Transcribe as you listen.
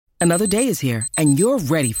Another day is here, and you're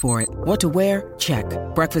ready for it. What to wear? Check.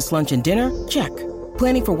 Breakfast, lunch, and dinner? Check.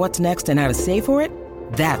 Planning for what's next and how to save for it?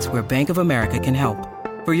 That's where Bank of America can help.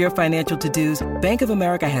 For your financial to-dos, Bank of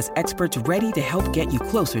America has experts ready to help get you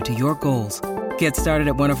closer to your goals. Get started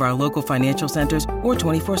at one of our local financial centers or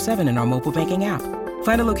 24/7 in our mobile banking app.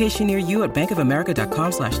 Find a location near you at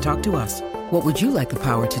bankofamerica.com/talktous. What would you like the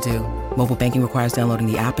power to do? Mobile banking requires downloading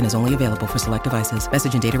the app and is only available for select devices.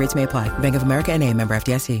 Message and data rates may apply. Bank of America N.A., member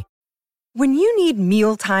FDIC. When you need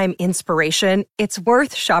mealtime inspiration, it's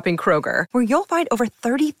worth shopping Kroger, where you'll find over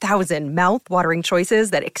 30,000 mouth-watering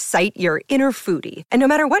choices that excite your inner foodie. And no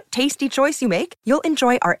matter what tasty choice you make, you'll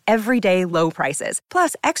enjoy our everyday low prices,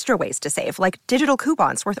 plus extra ways to save, like digital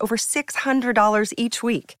coupons worth over $600 each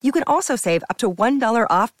week. You can also save up to $1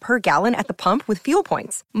 off per gallon at the pump with fuel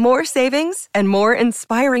points. More savings and more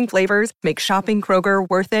inspiring flavors make shopping Kroger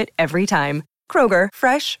worth it every time. Kroger,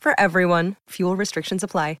 fresh for everyone. Fuel restrictions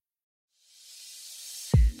apply.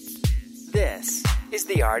 This is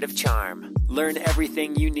The Art of Charm. Learn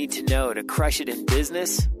everything you need to know to crush it in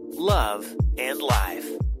business, love, and life.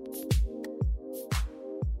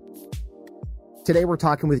 Today we're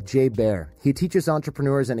talking with Baer. He teaches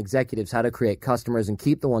entrepreneurs and executives how to create customers and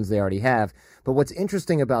keep the ones they already have. But what's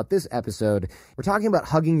interesting about this episode, we're talking about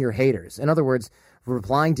hugging your haters. In other words,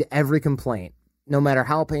 replying to every complaint, no matter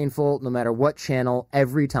how painful, no matter what channel,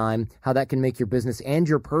 every time, how that can make your business and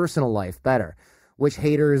your personal life better. Which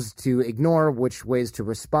haters to ignore, which ways to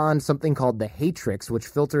respond, something called the Hatrix, which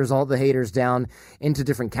filters all the haters down into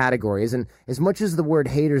different categories. And as much as the word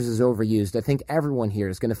haters is overused, I think everyone here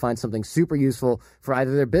is going to find something super useful for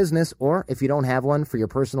either their business or, if you don't have one, for your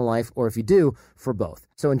personal life, or if you do, for both.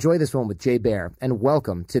 So enjoy this one with Baer, and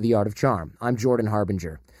welcome to The Art of Charm. I'm Jordan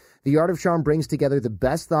Harbinger. The Art of Charm brings together the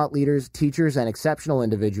best thought leaders, teachers, and exceptional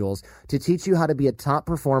individuals to teach you how to be a top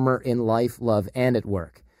performer in life, love, and at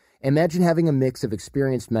work. Imagine having a mix of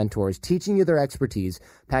experienced mentors teaching you their expertise,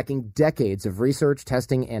 packing decades of research,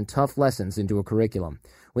 testing, and tough lessons into a curriculum.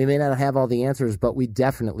 We may not have all the answers, but we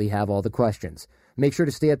definitely have all the questions. Make sure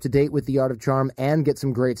to stay up to date with The Art of Charm and get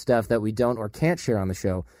some great stuff that we don't or can't share on the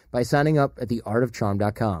show by signing up at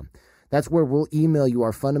theartofcharm.com. That's where we'll email you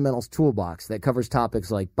our fundamentals toolbox that covers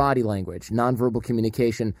topics like body language, nonverbal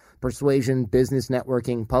communication, persuasion, business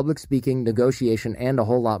networking, public speaking, negotiation, and a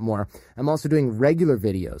whole lot more. I'm also doing regular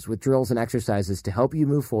videos with drills and exercises to help you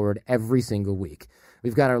move forward every single week.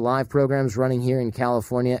 We've got our live programs running here in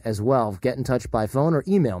California as well. Get in touch by phone or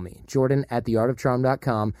email me,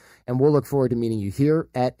 jordan@theartofcharm.com, and we'll look forward to meeting you here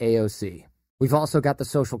at AOC. We've also got the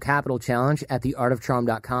Social Capital Challenge at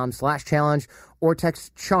theartofcharm.com/challenge, or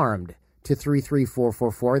text CHARMED to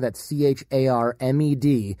 33444. That's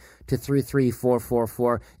CHARMED to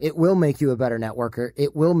 33444. It will make you a better networker.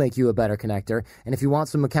 It will make you a better connector. And if you want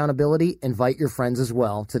some accountability, invite your friends as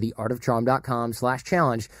well to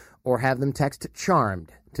theartofcharm.com/challenge, or have them text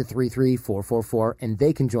CHARMED to 33444, and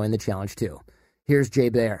they can join the challenge too. Here's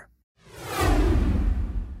Baer.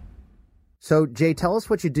 So, tell us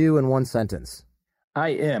what you do in one sentence. I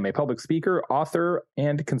am a public speaker, author,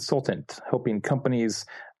 and consultant, helping companies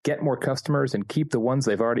get more customers and keep the ones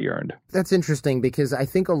they've already earned. That's interesting because I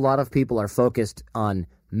think a lot of people are focused on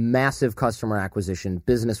massive customer acquisition,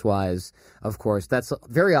 business-wise, of course. That's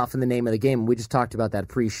very often the name of the game. We just talked about that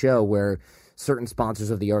pre-show where certain sponsors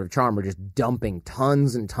of The Art of Charm are just dumping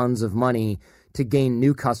tons and tons of money to gain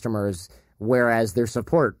new customers, whereas their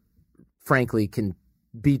support, frankly, can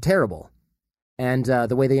be terrible. And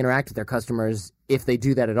the way they interact with their customers, if they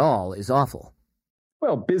do that at all, is awful.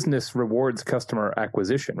 Well, business rewards customer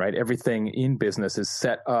acquisition, right? Everything in business is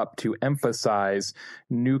set up to emphasize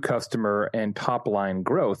new customer and top line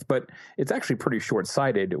growth, but it's actually pretty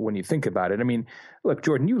short-sighted when you think about it. I mean, look,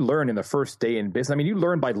 Jordan, you learn in the first day in business. I mean, you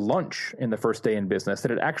learn by lunch in the first day in business that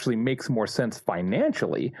it actually makes more sense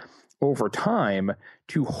financially over time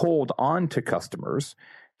to hold on to customers,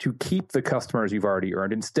 to keep the customers you've already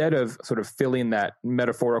earned, instead of sort of filling that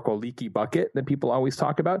metaphorical leaky bucket that people always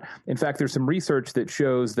talk about. In fact, there's some research that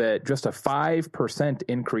shows that just a 5%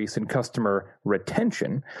 increase in customer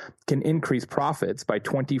retention can increase profits by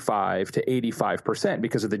 25 to 85%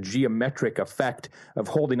 because of the geometric effect of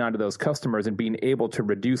holding on to those customers and being able to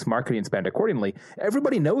reduce marketing spend accordingly.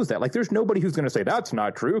 Everybody knows that. Like, there's nobody who's going to say that's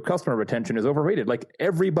not true. Customer retention is overrated. Like,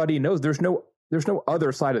 everybody knows there's no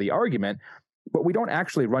other side of the argument. But we don't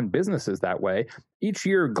actually run businesses that way. Each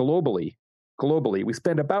year globally, we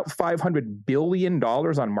spend about $500 billion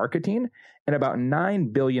on marketing and about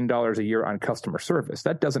 $9 billion a year on customer service.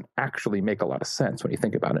 That doesn't actually make a lot of sense when you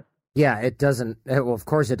think about it. Yeah, it doesn't. Well, of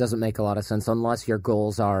course, it doesn't make a lot of sense unless your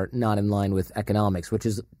goals are not in line with economics, which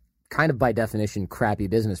is kind of by definition crappy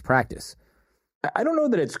business practice. I don't know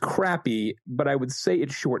that it's crappy, but I would say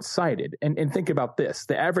it's short-sighted. And think about this.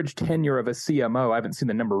 The average tenure of a CMO, I haven't seen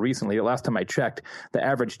the number recently. The last time I checked, the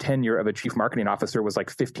average tenure of a chief marketing officer was like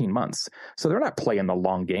 15 months. So they're not playing the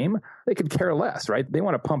long game. They could care less, right? They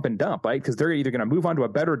want to pump and dump, right? Because they're either going to move on to a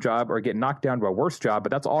better job or get knocked down to a worse job, but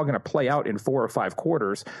that's all going to play out in 4 or 5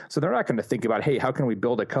 quarters. So they're not going to think about, hey, how can we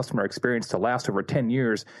build a customer experience to last over 10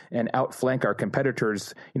 years and outflank our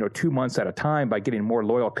competitors, 2 months at a time by getting more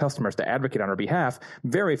loyal customers to advocate on our behalf.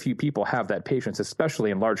 Very few people have that patience, especially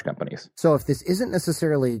in large companies. So if this isn't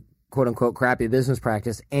necessarily quote unquote crappy business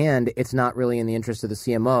practice and it's not really in the interest of the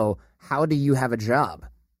CMO, how do you have a job?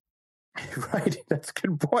 Right. That's a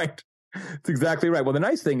good point. That's exactly right. Well, the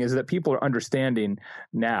nice thing is that people are understanding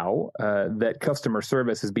now that customer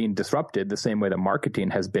service is being disrupted the same way that marketing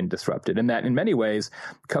has been disrupted, and that in many ways,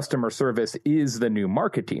 customer service is the new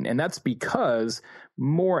marketing. And that's because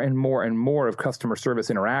more and more and more of customer service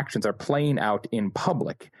interactions are playing out in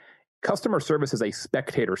public. Customer service is a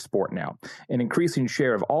spectator sport now. An increasing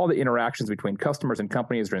share of all the interactions between customers and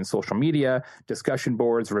companies are in social media, discussion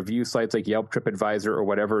boards, review sites like Yelp, TripAdvisor, or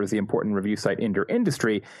whatever is the important review site in your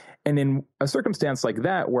industry. And in a circumstance like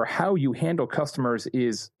that, where how you handle customers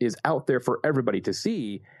is out there for everybody to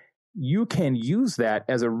see, you can use that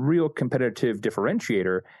as a real competitive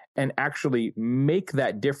differentiator and actually make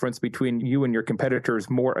that difference between you and your competitors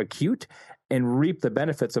more acute and reap the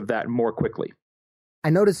benefits of that more quickly. I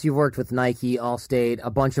noticed you've worked with Nike, Allstate, a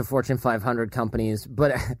bunch of Fortune 500 companies,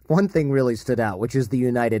 but one thing really stood out, which is the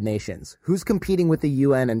United Nations. Who's competing with the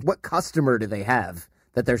UN and what customer do they have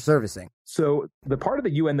that they're servicing? So the part of the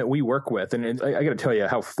UN that we work with, and I got to tell you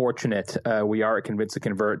how fortunate we are at Convince to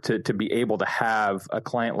Convert to be able to have a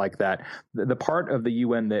client like that. The part of the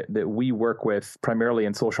UN that we work with primarily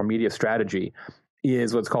in social media strategy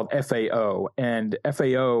is what's called FAO. And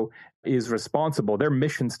FAO is responsible. Their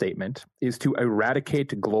mission statement is to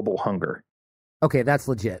eradicate global hunger. Okay, that's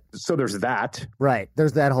legit. So there's that. Right.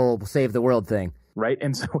 There's that whole save the world thing. Right.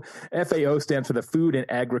 And so FAO stands for the Food and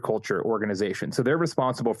Agriculture Organization. So they're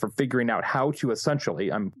responsible for figuring out how to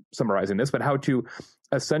essentially, I'm summarizing this, but how to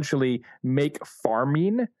essentially make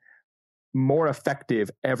farming more effective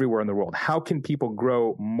everywhere in the world. How can people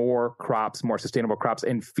grow more crops, more sustainable crops,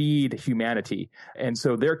 and feed humanity? And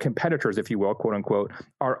so their competitors, if you will, quote unquote,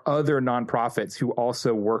 are other nonprofits who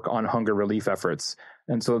also work on hunger relief efforts.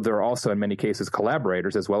 And so they're also, in many cases,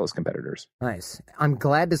 collaborators as well as competitors. Nice. I'm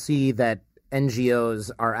glad to see that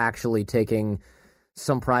NGOs are actually taking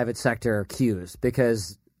some private sector cues,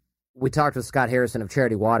 because we talked with Scott Harrison of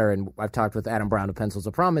Charity Water, and I've talked with Adam Brown of Pencils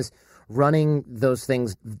of Promise. Running those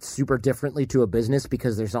things super differently to a business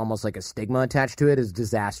because there's almost like a stigma attached to it is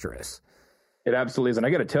disastrous. It absolutely is. And I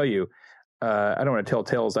got to tell you, I don't want to tell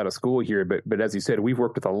tales out of school here, but as you said, we've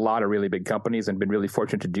worked with a lot of really big companies and been really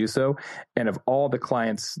fortunate to do so. And of all the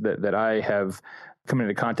clients that I have come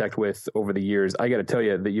into contact with over the years, I got to tell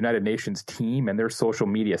you, the United Nations team and their social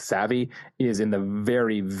media savvy is in the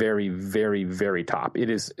very, very, very, very top. It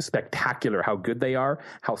is spectacular how good they are,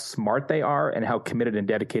 how smart they are, and how committed and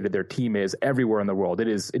dedicated their team is everywhere in the world. It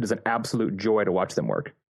is an absolute joy to watch them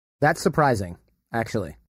work. That's surprising,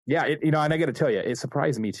 actually. Yeah, and I got to tell you, it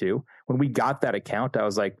surprised me too. When we got that account, I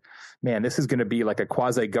was like, man, this is going to be like a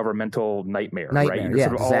quasi-governmental nightmare, right? Yeah,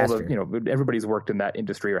 sort of disaster. all the, everybody's worked in that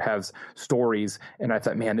industry or has stories. And I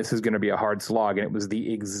thought, man, this is going to be a hard slog. And it was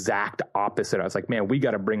the exact opposite. I was like, man, we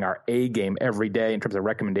got to bring our A game every day in terms of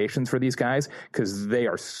recommendations for these guys because they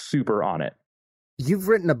are super on it. You've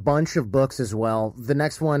written a bunch of books as well. The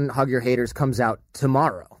next one, Hug Your Haters, comes out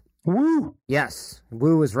tomorrow. Woo! Yes,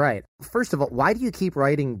 Woo is right. First of all, why do you keep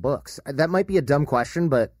writing books? That might be a dumb question,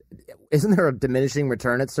 but isn't there a diminishing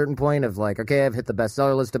return at a certain point of like, okay, I've hit the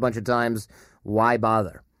bestseller list a bunch of times. Why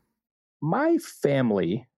bother? My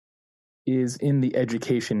family is in the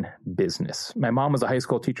education business. My mom was a high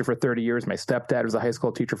school teacher for 30 years. My stepdad was a high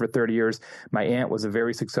school teacher for 30 years. My aunt was a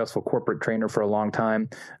very successful corporate trainer for a long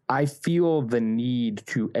time. I feel the need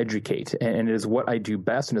to educate, and it is what I do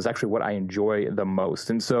best, and is actually what I enjoy the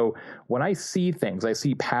most. And so when I see things, I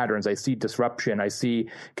see patterns, I see disruption, I see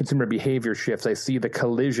consumer behavior shifts, I see the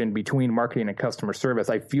collision between marketing and customer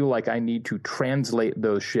service, I feel like I need to translate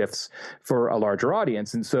those shifts for a larger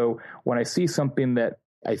audience. And so when I see something that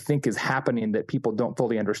I think is happening that people don't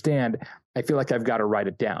fully understand, I feel like I've got to write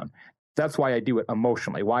it down. That's why I do it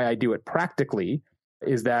emotionally. Why I do it practically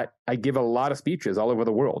is that I give a lot of speeches all over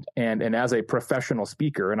the world. And as a professional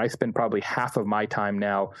speaker, and I spend probably half of my time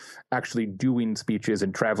now actually doing speeches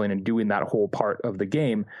and traveling and doing that whole part of the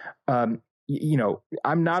game,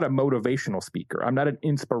 I'm not a motivational speaker. I'm not an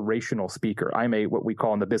inspirational speaker. I'm what we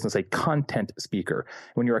call in the business a content speaker.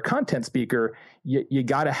 When you're a content speaker, you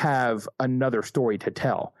got to have another story to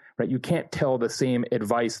tell, right? You can't tell the same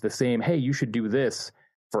advice, hey, you should do this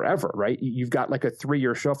forever, right? You've got like a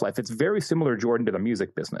 3-year shelf life. It's very similar, Jordan, to the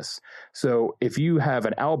music business. So if you have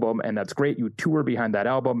an album and that's great, you tour behind that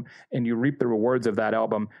album and you reap the rewards of that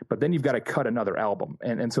album, but then you've got to cut another album.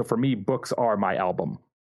 And so for me, books are my album.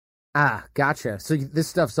 Ah, gotcha. So this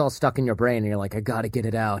stuff's all stuck in your brain and you're like, I got to get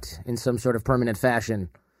it out in some sort of permanent fashion.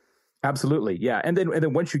 Absolutely. Yeah. And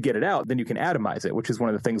then once you get it out, then you can atomize it, which is one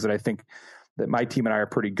of the things that I think that my team and I are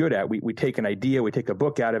pretty good at. We take an idea, we take a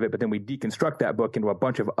book out of it, but then we deconstruct that book into a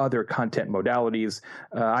bunch of other content modalities.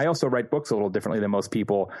 I also write books a little differently than most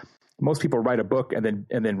people. Most people write a book and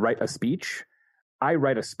then write a speech. I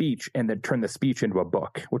write a speech and then turn the speech into a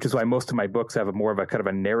book, which is why most of my books have more of a kind of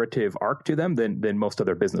a narrative arc to them than most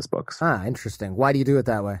other business books. Ah, interesting. Why do you do it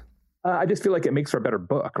that way? I just feel like it makes for a better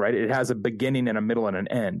book, right? It has a beginning and a middle and an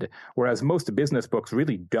end, whereas most business books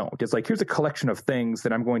really don't. It's like, here's a collection of things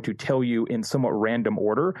that I'm going to tell you in somewhat random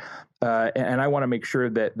order. And I want to make sure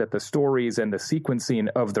that the stories and the sequencing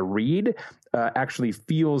of the read actually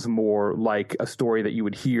feels more like a story that you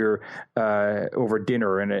would hear over dinner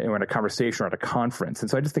or in a conversation or at a conference. And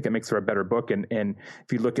so I just think it makes for a better book. And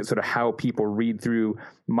if you look at sort of how people read through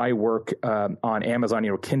my work on Amazon,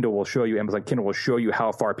 Kindle will show you, Amazon Kindle will show you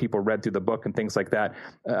how far people read through the book and things like that.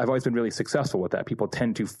 I've always been really successful with that. People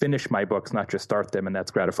tend to finish my books, not just start them, and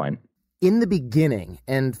that's gratifying. In the beginning,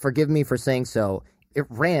 and forgive me for saying so, it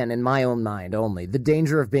ran in my own mind only. The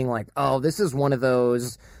danger of being like, oh, this is one of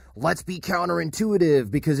those, let's be counterintuitive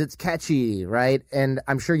because it's catchy, right? And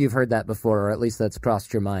I'm sure you've heard that before, or at least that's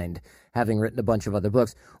crossed your mind, having written a bunch of other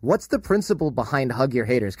books. What's the principle behind Hug Your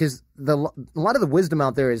Haters? Because a lot of the wisdom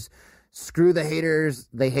out there is, screw the haters,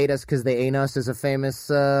 they hate us because they ain't us, is a famous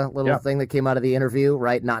little thing that came out of the interview,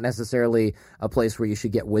 right? Not necessarily a place where you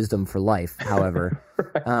should get wisdom for life, however.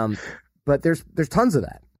 Right. But there's tons of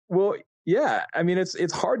that. Well, yeah. I mean,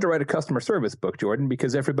 it's hard to write a customer service book, Jordan,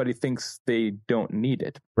 because everybody thinks they don't need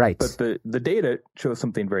it. Right. But the data shows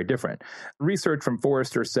something very different. Research from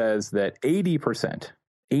Forrester says that 80%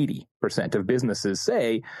 of businesses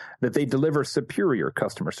say that they deliver superior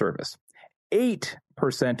customer service.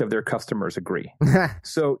 8% of their customers agree.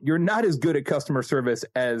 So you're not as good at customer service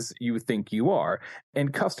as you think you are.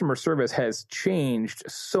 And customer service has changed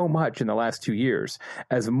so much in the last 2 years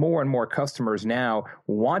as more and more customers now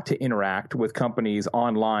want to interact with companies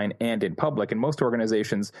online and in public. And most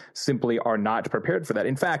organizations simply are not prepared for that.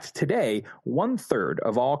 In fact, today, 1/3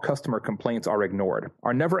 of all customer complaints are ignored,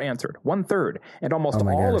 are never answered. 1/3. And almost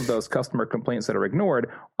all of those customer complaints that are ignored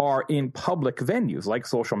are in public venues like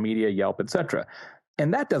social media, Yelp, etc.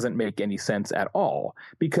 And that doesn't make any sense at all,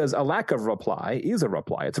 because a lack of reply is a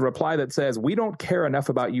reply. It's a reply that says, we don't care enough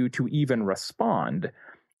about you to even respond.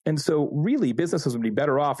 And so really, businesses would be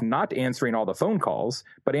better off not answering all the phone calls,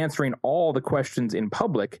 but answering all the questions in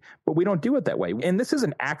public. But we don't do it that way. And this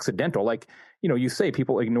isn't accidental. Like, you say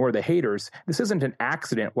people ignore the haters. This isn't an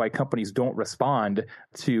accident why companies don't respond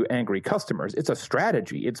to angry customers. It's a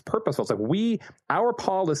strategy. It's purposeful. It's like our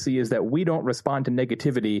policy is that we don't respond to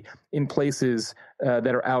negativity in places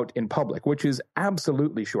that are out in public, which is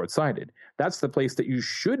absolutely short-sighted. That's the place that you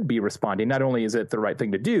should be responding. Not only is it the right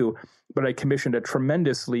thing to do, but I commissioned a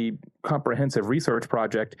tremendously comprehensive research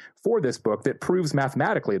project for this book that proves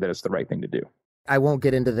mathematically that it's the right thing to do. I won't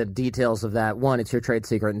get into the details of that. One, it's your trade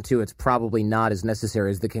secret, and two, it's probably not as necessary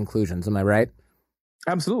as the conclusions. Am I right?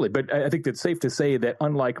 Absolutely. But I think it's safe to say that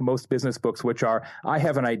unlike most business books, which are, I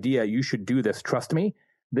have an idea, you should do this, trust me,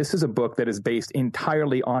 this is a book that is based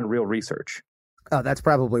entirely on real research. Oh, that's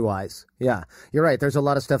probably wise. Yeah, you're right. There's a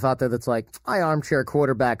lot of stuff out there that's like, I armchair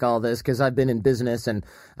quarterback all this because I've been in business and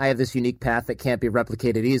I have this unique path that can't be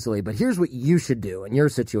replicated easily. But here's what you should do in your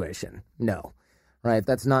situation. No, right?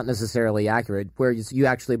 That's not necessarily accurate, where you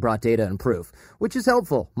actually brought data and proof, which is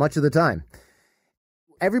helpful much of the time.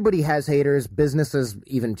 Everybody has haters, businesses,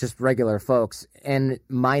 even just regular folks. And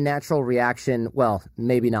my natural reaction, well,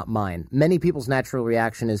 maybe not mine. Many people's natural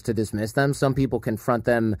reaction is to dismiss them. Some people confront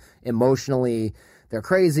them emotionally. They're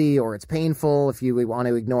crazy or it's painful if you want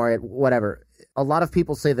to ignore it, whatever. A lot of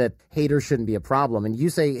people say that haters shouldn't be a problem. And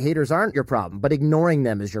you say haters aren't your problem, but ignoring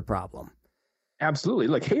them is your problem. Absolutely.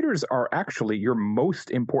 Like, haters are actually your most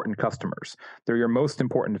important customers. They're your most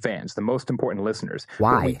important fans, the most important listeners.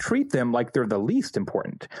 Why? But we treat them like they're the least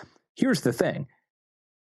important. Here's the thing.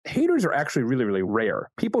 Haters are actually really, really rare.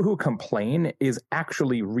 People who complain is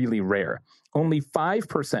actually really rare. Only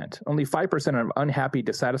 5% of unhappy,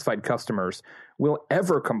 dissatisfied customers will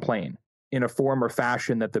ever complain. in a form or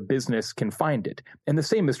fashion that the business can find it. And the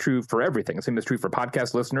same is true for everything. The same is true for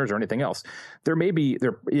podcast listeners or anything else. There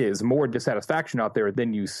is more dissatisfaction out there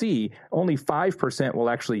than you see. Only 5% will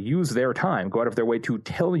actually use their time, go out of their way to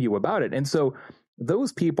tell you about it. And so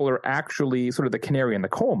those people are actually sort of the canary in the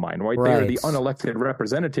coal mine, right? They're the unelected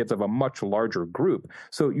representatives of a much larger group.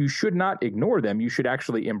 So you should not ignore them. You should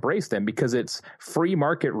actually embrace them because it's free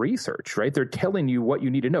market research, right? They're telling you what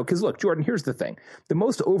you need to know. Because look, Jordan, here's the thing. The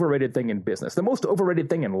most overrated thing in business, the most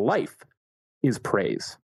overrated thing in life is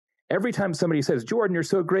praise. Every time somebody says, Jordan, you're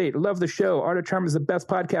so great, love the show, Art of Charm is the best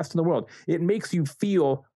podcast in the world, it makes you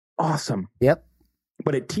feel awesome. Yep.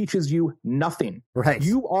 But it teaches you nothing. Right.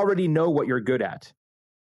 You already know what you're good at.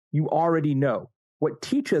 You already know. What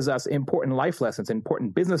teaches us important life lessons,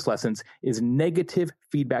 important business lessons is negative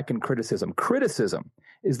feedback and criticism. Criticism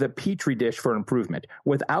is the petri dish for improvement.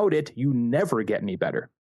 Without it, you never get any better.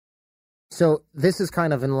 So this is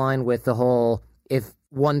kind of in line with the whole, if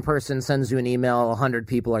one person sends you an email, 100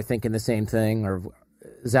 people are thinking the same thing, or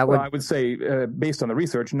is that what? Well, I would say, based on the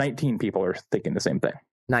research, 19 people are thinking the same thing.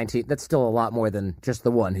 19, that's still a lot more than just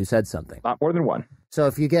the one who said something. A lot more than one. So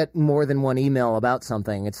if you get more than one email about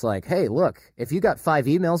something, it's like, hey, look, if you got 5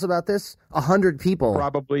 emails about this, 100 people.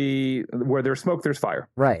 Probably where there's smoke, there's fire.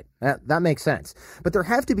 Right. That makes sense. But there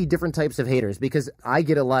have to be different types of haters, because I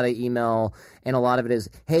get a lot of email and a lot of it is,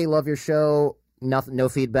 hey, love your show. No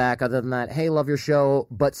feedback other than that. Hey, love your show,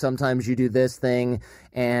 but sometimes you do this thing,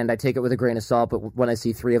 and I take it with a grain of salt. But when I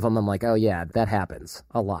see 3 of them, I'm like, oh yeah, that happens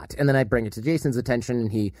a lot. And then I bring it to Jason's attention,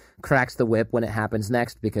 and he cracks the whip when it happens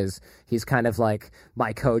next, because he's kind of like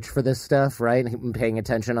my coach for this stuff, right? And paying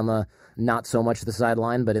attention on the not so much the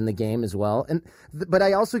sideline, but in the game as well. But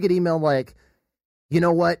I also get email like, you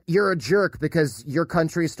know what, you're a jerk because your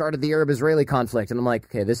country started the Arab-Israeli conflict. And I'm like,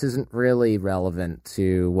 okay, this isn't really relevant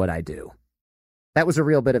to what I do. That was a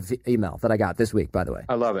real bit of email that I got this week, by the way.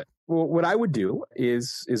 I love it. Well, what I would do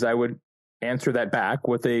is I would answer that back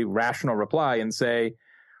with a rational reply and say,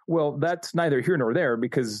 well, that's neither here nor there,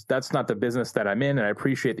 because that's not the business that I'm in. And I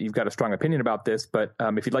appreciate that you've got a strong opinion about this. But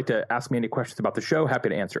if you'd like to ask me any questions about the show, happy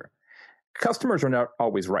to answer. Customers are not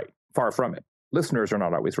always right. Far from it. Listeners are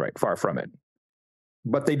not always right. Far from it.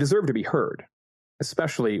 But they deserve to be heard,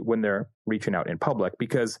 especially when they're reaching out in public,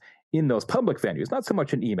 because in those public venues, not so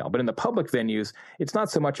much an email, but in the public venues, it's not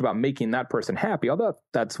so much about making that person happy, although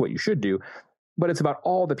that's what you should do, but it's about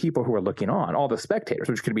all the people who are looking on, all the spectators,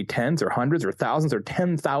 which could be tens or hundreds or thousands or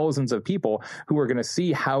 10,000s of people who are going to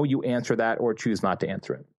see how you answer that or choose not to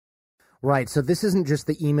answer it. Right. So this isn't just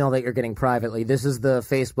the email that you're getting privately. This is the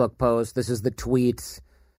Facebook post. This is the tweets.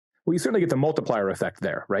 Well, you certainly get the multiplier effect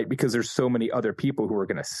there, right? Because there's so many other people who are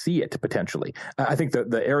going to see it potentially. I think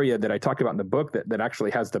the area that I talk about in the book that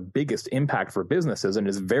actually has the biggest impact for businesses and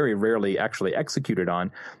is very rarely actually executed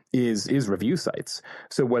on is review sites.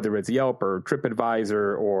 So whether it's Yelp or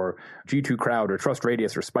TripAdvisor or G2 Crowd or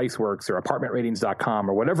TrustRadius or Spiceworks or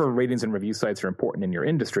ApartmentRatings.com or whatever ratings and review sites are important in your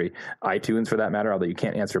industry, iTunes for that matter, although you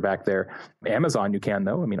can't answer back there. Amazon you can,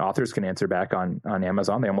 though. I mean, authors can answer back on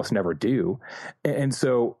Amazon. They almost never do. And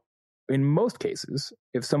so in most cases,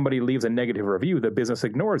 if somebody leaves a negative review, the business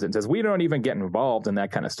ignores it and says, we don't even get involved in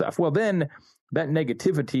that kind of stuff. Well, then that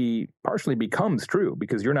negativity partially becomes true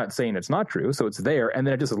because you're not saying it's not true. So it's there. And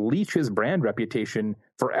then it just leaches brand reputation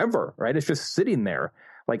forever, right? It's just sitting there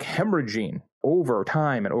like hemorrhaging over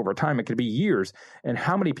time and over time. It could be years. And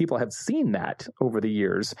how many people have seen that over the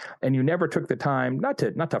years? And you never took the time not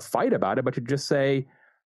to fight about it, but to just say,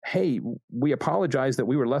 hey, we apologize that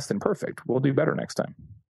we were less than perfect. We'll do better next time.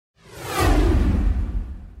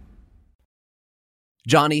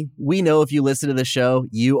 Johnny, we know if you listen to the show,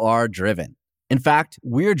 you are driven. In fact,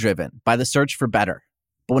 we're driven by the search for better.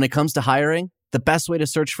 But when it comes to hiring, the best way to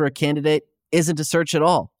search for a candidate isn't to search at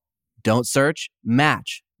all. Don't search,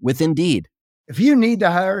 match with Indeed. If you need to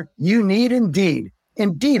hire, you need Indeed.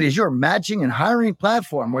 Indeed is your matching and hiring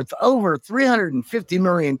platform with over 350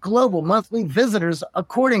 million global monthly visitors,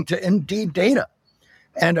 according to Indeed data.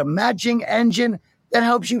 And a matching engine that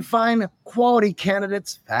helps you find quality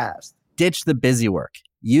candidates fast. Ditch the busy work.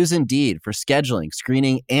 Use Indeed for scheduling,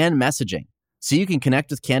 screening, and messaging so you can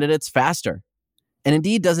connect with candidates faster. And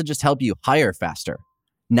Indeed doesn't just help you hire faster.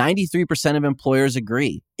 93% of employers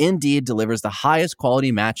agree Indeed delivers the highest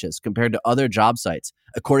quality matches compared to other job sites,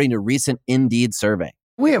 according to a recent Indeed survey.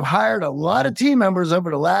 We have hired a lot of team members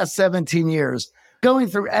over the last 17 years. Going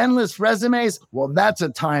through endless resumes, well, that's a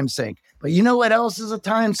time sink. But you know what else is a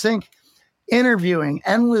time sink? Interviewing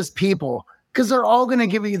endless people, because they're all going to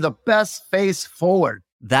give you the best face forward.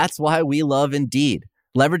 That's why we love Indeed,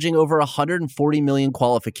 leveraging over 140 million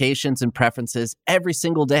qualifications and preferences every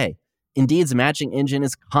single day. Indeed's matching engine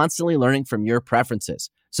is constantly learning from your preferences.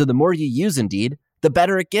 So the more you use Indeed, the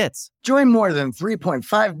better it gets. Join more than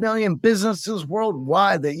 3.5 million businesses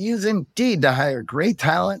worldwide that use Indeed to hire great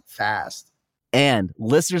talent fast. And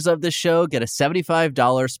listeners of this show get a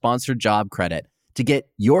 $75 sponsored job credit to get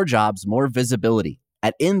your jobs more visibility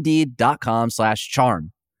at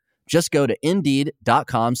Indeed.com/charm. Just go to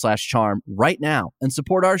Indeed.com/charm right now and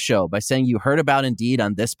support our show by saying you heard about Indeed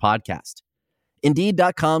on this podcast.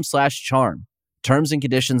 Indeed.com/charm. Terms and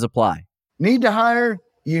conditions apply. Need to hire?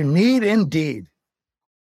 You need Indeed.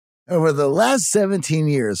 Over the last 17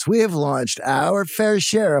 years, we have launched our fair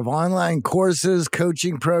share of online courses,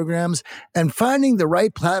 coaching programs, and finding the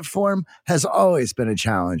right platform has always been a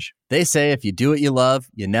challenge. They say if you do what you love,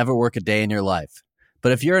 you never work a day in your life.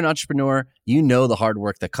 But if you're an entrepreneur, you know the hard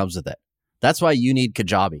work that comes with it. That's why you need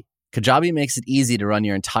Kajabi. Kajabi makes it easy to run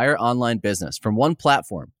your entire online business from one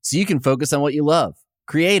platform so you can focus on what you love,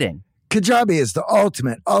 creating. Kajabi is the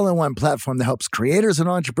ultimate all-in-one platform that helps creators and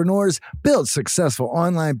entrepreneurs build successful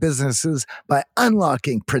online businesses by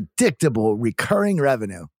unlocking predictable, recurring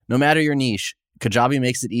revenue. No matter your niche, Kajabi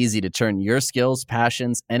makes it easy to turn your skills,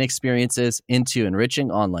 passions, and experiences into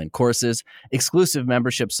enriching online courses, exclusive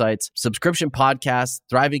membership sites, subscription podcasts,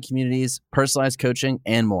 thriving communities, personalized coaching,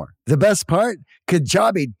 and more. The best part?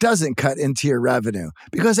 Kajabi doesn't cut into your revenue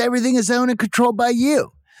because everything is owned and controlled by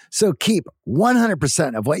you. So keep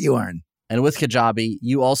 100% of what you earn. And with Kajabi,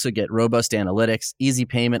 you also get robust analytics, easy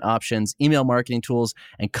payment options, email marketing tools,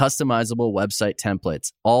 and customizable website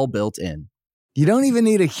templates, all built in. You don't even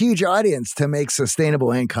need a huge audience to make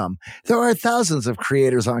sustainable income. There are thousands of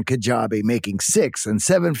creators on Kajabi making 6 and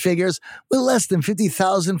 7 figures with less than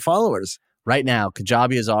 50,000 followers. Right now,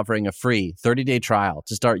 Kajabi is offering a free 30-day trial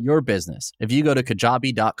to start your business if you go to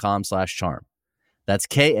kajabi.com/charm. That's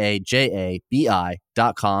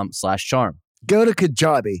KAJABI.com/charm. Go to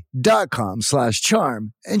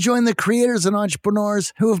kajabi.com/charm and join the creators and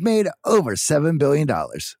entrepreneurs who have made over $7 billion.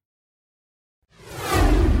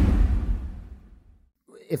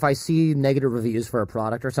 If I see negative reviews for a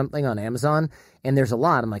product or something on Amazon, and there's a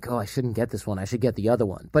lot, I'm like, oh, I shouldn't get this one. I should get the other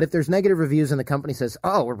one. But if there's negative reviews and the company says,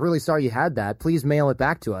 oh, we're really sorry you had that, please mail it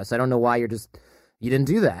back to us. I don't know why you didn't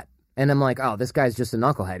do that. And I'm like, oh, this guy's just a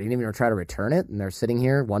knucklehead. He didn't even try to return it. And they're sitting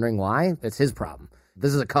here wondering why. It's his problem.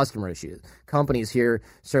 This is a customer issue. Companies here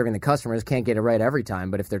serving the customers can't get it right every time.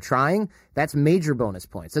 But if they're trying, that's major bonus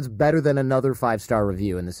points. That's better than another 5-star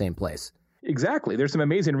review in the same place. Exactly. There's some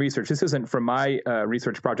amazing research. This isn't from my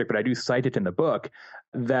research project, but I do cite it in the book,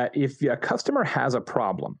 that if a customer has a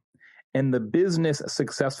problem and the business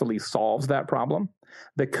successfully solves that problem,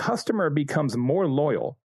 the customer becomes more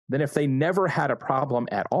loyal than if they never had a problem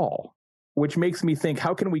at all, which makes me think,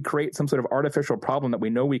 how can we create some sort of artificial problem that we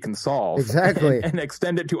know we can solve exactly and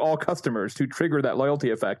extend it to all customers to trigger that loyalty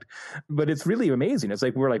effect? But it's really amazing. It's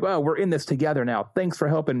like, we're like, well, we're in this together now. Thanks for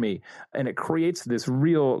helping me. And it creates this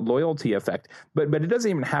real loyalty effect. But it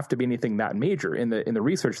doesn't even have to be anything that major. In the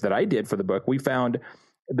research that I did for the book, we found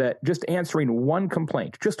that just answering one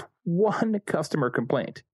complaint, just one customer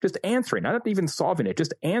complaint, just answering, not even solving it,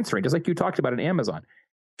 just answering, just like you talked about in Amazon,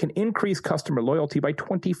 can increase customer loyalty by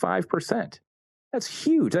 25%. That's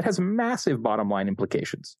huge. That has massive bottom line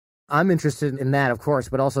implications. I'm interested in that, of course,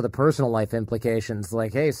 but also the personal life implications.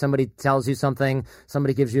 Like, hey, somebody tells you something,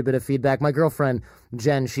 somebody gives you a bit of feedback. My girlfriend,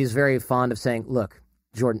 Jen, she's very fond of saying, look,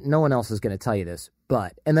 Jordan, no one else is going to tell you this,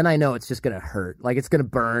 but, and then I know it's just going to hurt. Like, it's going to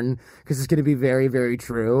burn because it's going to be very, very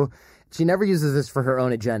true. She never uses this for her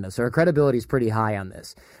own agenda, so her credibility is pretty high on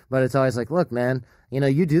this. But it's always like, look, man,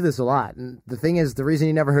 you do this a lot. And the thing is, the reason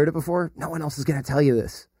you never heard it before, no one else is going to tell you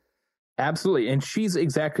this. Absolutely. And she's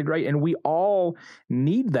exactly right. And we all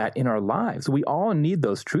need that in our lives. We all need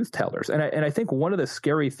those truth tellers. And I think one of the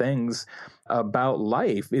scary things about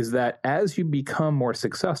life is that as you become more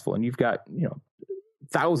successful, and you've got,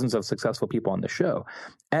 thousands of successful people on the show,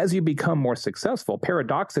 as you become more successful,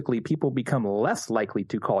 paradoxically, people become less likely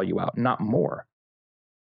to call you out, not more,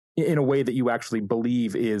 in a way that you actually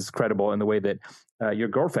believe is credible in the way that your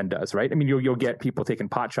girlfriend does, right? I mean, you'll get people taking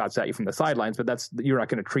pot shots at you from the sidelines, but you're not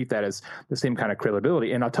going to treat that as the same kind of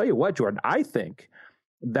credibility. And I'll tell you what, Jordan, I think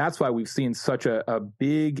that's why we've seen such a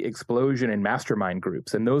big explosion in mastermind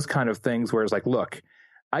groups and those kind of things where it's like, look,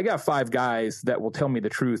 I got 5 guys that will tell me the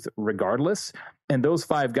truth regardless. And those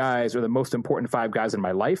 5 guys are the most important 5 guys in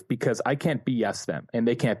my life because I can't BS them and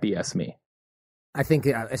they can't BS me. I think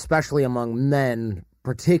especially among men,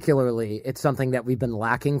 particularly, it's something that we've been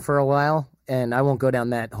lacking for a while. And I won't go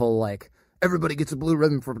down that whole, like, everybody gets a blue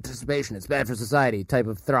ribbon for participation, it's bad for society type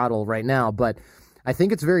of throttle right now. But I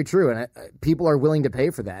think it's very true. And people are willing to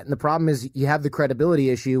pay for that. And the problem is you have the credibility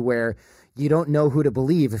issue where you don't know who to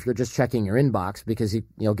believe if you're just checking your inbox because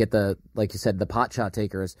you'll get the, like you said, the pot shot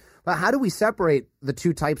takers. But how do we separate the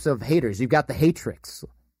two types of haters? You've got the hatrix.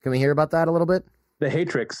 Can we hear about that a little bit? The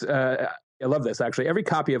hatrix. I love this, actually. Every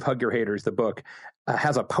copy of Hug Your Haters, the book,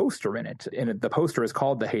 has a poster in it. And the poster is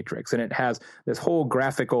called The Hatrix. And it has this whole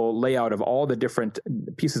graphical layout of all the different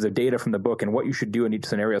pieces of data from the book and what you should do in each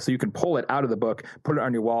scenario. So you can pull it out of the book, put it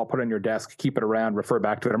on your wall, put it on your desk, keep it around, refer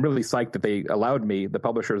back to it. I'm really psyched that the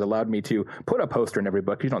publishers allowed me to put a poster in every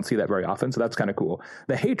book. You don't see that very often. So that's kind of cool.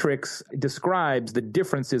 The Hatrix describes the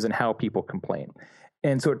differences in how people complain.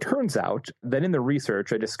 And so it turns out that in the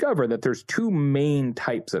research, I discovered that there's two main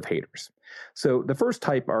types of haters. So the first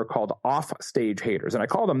type are called off-stage haters. And I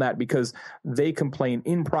call them that because they complain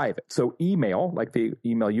in private. So email, like the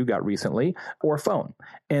email you got recently, or phone.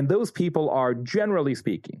 And those people are, generally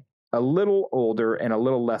speaking, a little older and a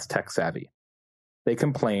little less tech savvy. They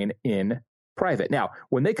complain in private. Now,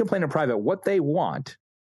 when they complain in private, what they want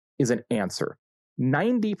is an answer.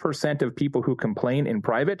 90% of people who complain in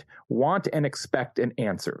private want and expect an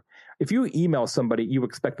answer. If you email somebody, you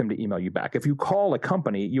expect them to email you back. If you call a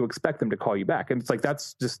company, you expect them to call you back. And it's like,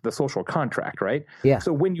 that's just the social contract, right? Yeah.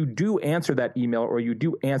 So when you do answer that email or you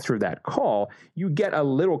do answer that call, you get a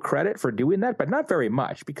little credit for doing that, but not very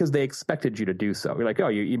much because they expected you to do so. You're like, oh,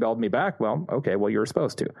 you emailed me back? Well, okay, well, you were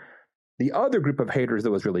supposed to. The other group of haters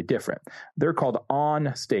that was really different. They're called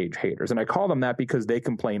on-stage haters. And I call them that because they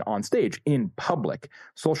complain on stage, in public,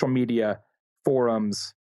 social media,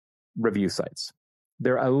 forums, review sites.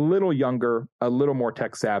 They're a little younger, a little more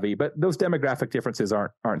tech savvy, but those demographic differences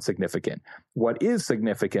aren't significant. What is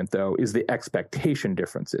significant, though, is the expectation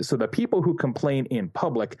differences. So the people who complain in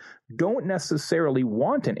public don't necessarily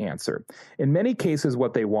want an answer. In many cases,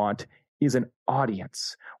 what they want is an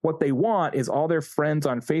audience. What they want is all their friends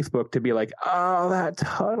on Facebook to be like, oh, that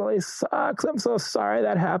totally sucks. I'm so sorry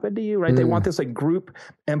that happened to you, right? They want this like group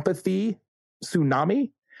empathy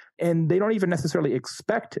tsunami, and they don't even necessarily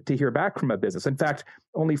expect to hear back from a business. In fact,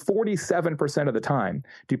 only 47% of the time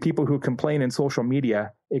do people who complain in social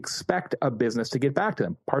media expect a business to get back to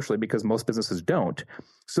them, partially because most businesses don't.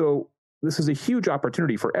 So this is a huge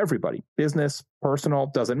opportunity for everybody. Business, personal,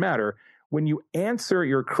 doesn't matter. When you answer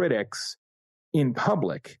your critics in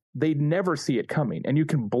public, they never see it coming. And you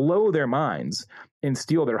can blow their minds and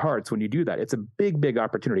steal their hearts when you do that. It's a big, big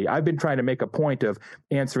opportunity. I've been trying to make a point of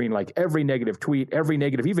answering like every negative tweet, every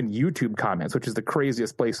negative, even YouTube comments, which is the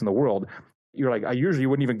craziest place in the world. You're like, I usually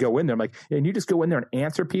wouldn't even go in there. I'm like, and you just go in there and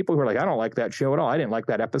answer people who are like, I don't like that show at all. I didn't like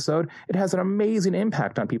that episode. It has an amazing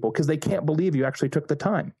impact on people because they can't believe you actually took the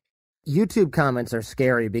time. YouTube comments are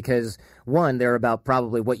scary because, one, they're about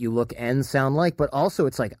probably what you look and sound like, but also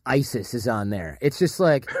it's like ISIS is on there. It's just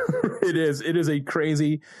like... It is a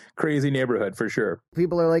crazy, crazy neighborhood for sure.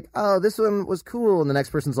 People are like, oh, this one was cool. And the next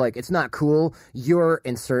person's like, it's not cool. You're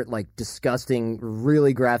insert like disgusting,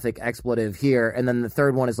 really graphic expletive here. And then the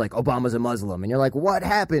third one is like, Obama's a Muslim. And you're like, what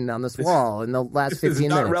happened on this wall in the last 15 minutes? This is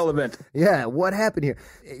not relevant. Yeah, what happened here?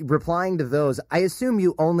 Replying to those, I assume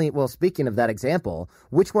you only, well, speaking of that example,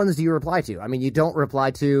 which ones do you reply to? I mean, you don't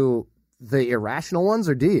reply to the irrational ones,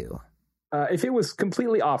 or do you? If it was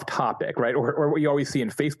completely off topic, right, or what you always see in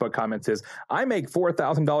Facebook comments is, I make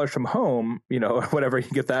 $4,000 from home, whatever, you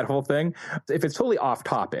get that whole thing. If it's totally off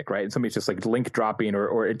topic, right, and somebody's just like link dropping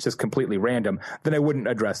or it's just completely random, then I wouldn't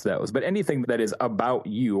address those. But anything that is about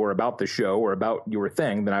you or about the show or about your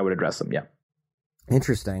thing, then I would address them, yeah.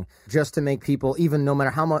 Interesting. Just to make people, even no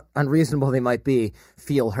matter how much unreasonable they might be,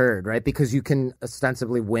 feel heard, right? Because you can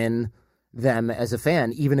ostensibly win them as a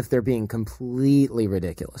fan, even if they're being completely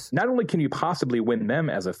ridiculous. Not only can you possibly win them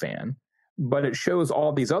as a fan, but it shows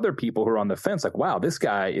all these other people who are on the fence like, wow, this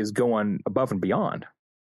guy is going above and beyond.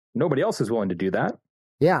 Nobody else is willing to do that.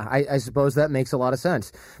 Yeah, I suppose that makes a lot of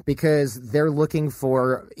sense because they're looking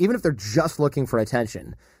for, even if they're just looking for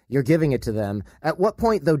attention, you're giving it to them. At what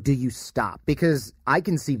point, though, do you stop? Because I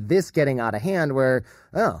can see this getting out of hand where,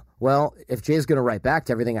 oh, well, if Jay's going to write back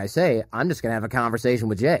to everything I say, I'm just going to have a conversation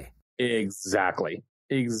with Jay. Exactly.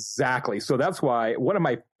 So that's why one of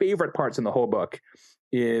my favorite parts in the whole book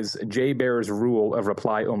is Jay Baer's rule of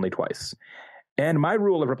reply only twice. And my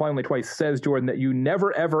rule of reply only twice says, Jordan, that you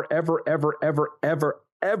never, ever, ever, ever, ever, ever,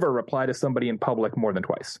 ever reply to somebody in public more than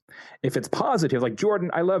twice. If it's positive, like, Jordan,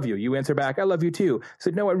 I love you. You answer back, I love you too.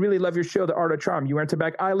 Said, no, I really love your show, The Art of Charm. You answer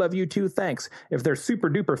back, I love you too, thanks. If they're super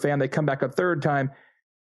duper fan, they come back a third time,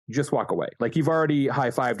 just walk away. Like, you've already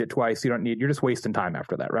high-fived it twice. You're just wasting time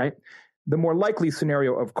after that, right? The more likely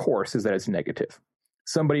scenario, of course, is that it's negative.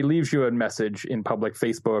 Somebody leaves you a message in public,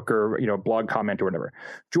 Facebook or, blog comment or whatever.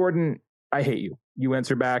 Jordan, I hate you. You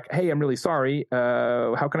answer back, hey, I'm really sorry.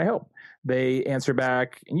 How can I help? They answer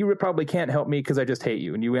back, and you probably can't help me because I just hate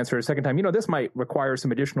you. And you answer a second time, this might require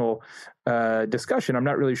some additional discussion. I'm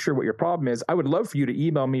not really sure what your problem is. I would love for you to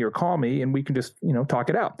email me or call me, and we can just, talk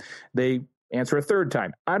it out. They answer a third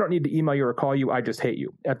time. I don't need to email you or call you. I just hate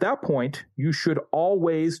you. At that point, you should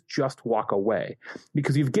always just walk away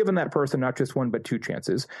because you've given that person not just one, but two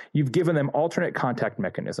chances. You've given them alternate contact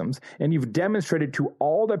mechanisms, and you've demonstrated to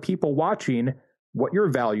all the people watching what your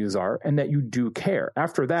values are and that you do care.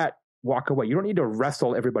 After that, walk away. You don't need to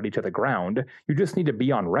wrestle everybody to the ground. You just need to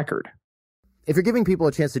be on record. If you're giving people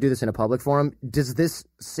a chance to do this in a public forum, does this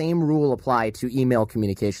same rule apply to email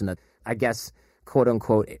communication that, I guess, quote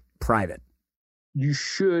unquote, private? You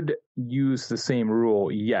should use the same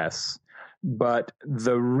rule, yes, but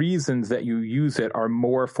the reasons that you use it are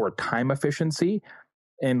more for time efficiency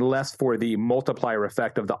and less for the multiplier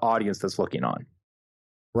effect of the audience that's looking on.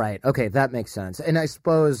 Right. Okay, that makes sense. And I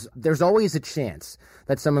suppose there's always a chance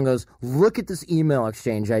that someone goes, look at this email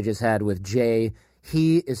exchange I just had with Jay.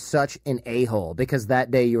 He is such an a-hole, because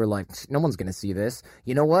that day you were like, no one's going to see this.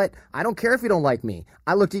 You know what? I don't care if you don't like me.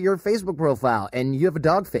 I looked at your Facebook profile and you have a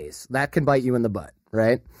dog face. That can bite you in the butt,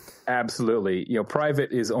 right? Absolutely.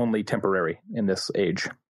 Private is only temporary in this age.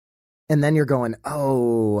 And then you're going,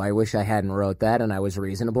 oh, I wish I hadn't wrote that and I was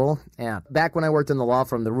reasonable. Yeah. Back when I worked in the law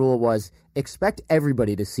firm, the rule was expect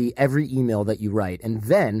everybody to see every email that you write and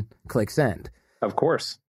then click send. Of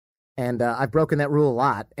course. And I've broken that rule a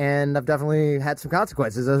lot, and I've definitely had some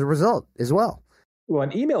consequences as a result as well. Well,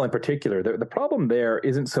 in email in particular, the problem there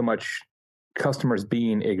isn't so much customers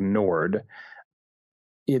being ignored.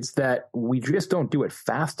 It's that we just don't do it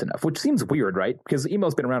fast enough, which seems weird, right? Because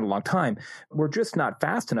email's been around a long time. We're just not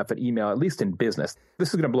fast enough at email, at least in business. This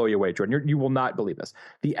is going to blow you away, Jordan. You will not believe this.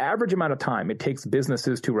 The average amount of time it takes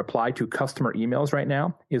businesses to reply to customer emails right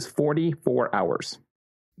now is 44 hours.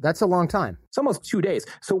 That's a long time. It's almost 2 days.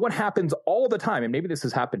 So what happens all the time, and maybe this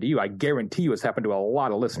has happened to you, I guarantee you it's happened to a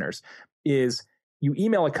lot of listeners, is you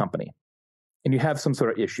email a company and you have some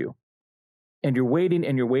sort of issue. And you're waiting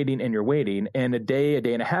and you're waiting and you're waiting. And a day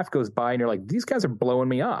and a half goes by and you're like, these guys are blowing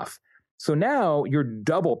me off. So now you're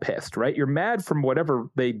double pissed, right? You're mad from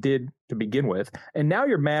whatever they did to begin with. And now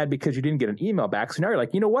you're mad because you didn't get an email back. So now you're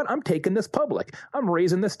like, you know what? I'm taking this public. I'm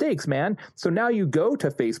raising the stakes, man. So now you go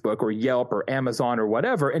to Facebook or Yelp or Amazon or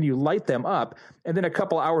whatever, and you light them up. And then a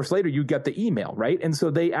couple hours later, you get the email, right? And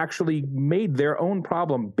so they actually made their own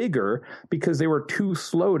problem bigger because they were too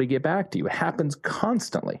slow to get back to you. It happens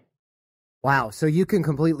constantly. Wow. So you can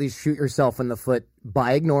completely shoot yourself in the foot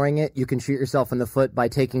by ignoring it. You can shoot yourself in the foot by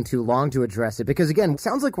taking too long to address it. Because again, it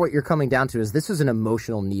sounds like what you're coming down to is this is an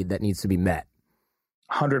emotional need that needs to be met.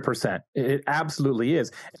 100%. It absolutely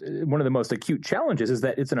is. One of the most acute challenges is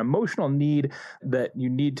that it's an emotional need that you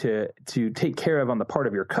need to take care of on the part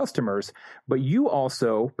of your customers, but you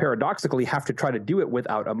also paradoxically have to try to do it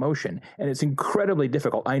without emotion. And it's incredibly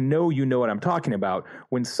difficult. I know you know what I'm talking about.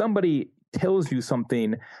 When somebody tells you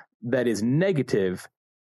something that is negative,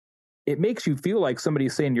 it makes you feel like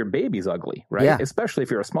somebody's saying your baby's ugly, right? Yeah. Especially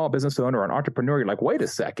if you're a small business owner or an entrepreneur, you're like, wait a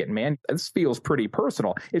second, man, this feels pretty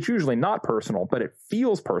personal. It's usually not personal, but it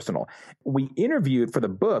feels personal. We interviewed for the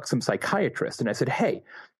book some psychiatrists, and I said, hey,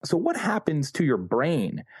 so what happens to your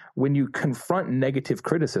brain when you confront negative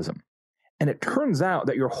criticism? And it turns out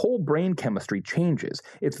that your whole brain chemistry changes.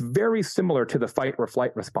 It's very similar to the fight or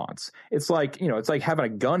flight response. It's like, it's like having a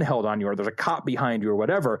gun held on you or there's a cop behind you or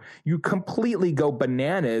whatever. You completely go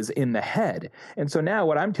bananas in the head. And so now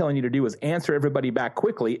what I'm telling you to do is answer everybody back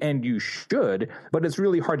quickly, and you should, but it's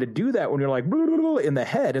really hard to do that when you're like in the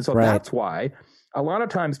head. And so That's why a lot of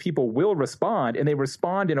times people will respond, and they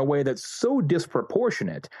respond in a way that's so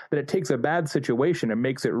disproportionate that it takes a bad situation and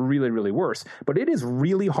makes it really, really worse. But it is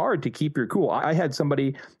really hard to keep your cool. I had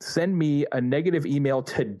somebody send me a negative email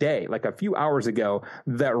today, like a few hours ago,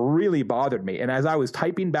 that really bothered me. And as I was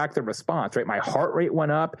typing back the response, right, my heart rate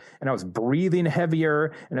went up and I was breathing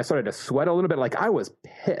heavier and I started to sweat a little bit, like I was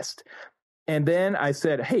pissed. And then I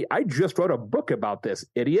said, hey, I just wrote a book about this,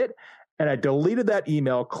 idiot. And I deleted that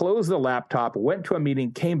email, closed the laptop, went to a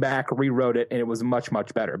meeting, came back, rewrote it, and it was much,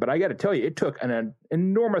 much better. But I got to tell you, it took an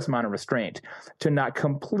enormous amount of restraint to not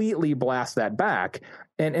completely blast that back.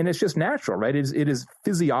 And it's just natural, right? It is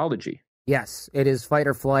physiology. Yes, it is fight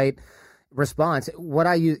or flight response. What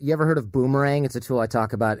I use, you ever heard of Boomerang? It's a tool I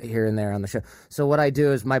talk about here and there on the show. So what I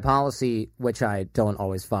do is my policy, which I don't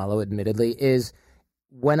always follow, admittedly, is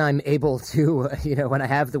when I'm able to, when I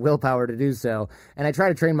have the willpower to do so, and I try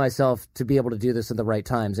to train myself to be able to do this at the right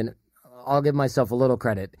times, and I'll give myself a little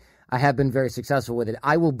credit. I have been very successful with it.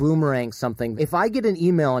 I will boomerang something. If I get an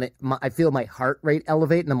email and I feel my heart rate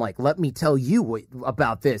elevate, and I'm like, let me tell you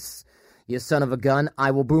about this, you son of a gun,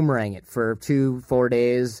 I will boomerang it for 2-4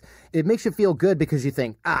 days. It makes you feel good because you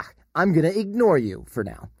think, I'm going to ignore you for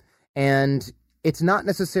now. And it's not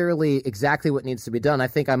necessarily exactly what needs to be done. I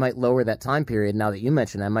think I might lower that time period now that you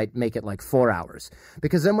mentioned. I might make it like 4 hours.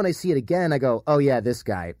 Because then when I see it again, I go, oh yeah, this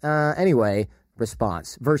guy. Anyway,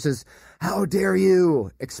 response. Versus, how dare you?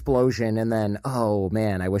 Explosion. And then, oh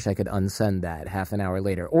man, I wish I could unsend that half an hour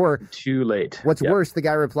later. Or too late. What's worse, the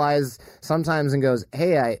guy replies sometimes and goes,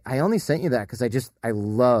 hey, I only sent you that because I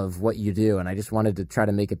love what you do. And I just wanted to try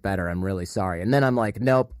to make it better. I'm really sorry. And then I'm like,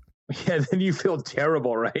 nope. Yeah, then you feel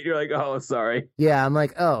terrible, right? You're like, oh, sorry. Yeah, I'm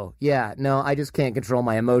like, oh, yeah, no, I just can't control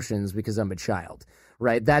my emotions because I'm a child,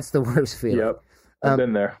 right? That's the worst feeling. Yep, I've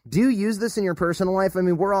been there. Do you use this in your personal life? I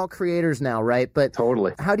mean, we're all creators now, right? But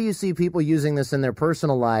totally. How do you see people using this in their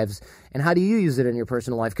personal lives, and how do you use it in your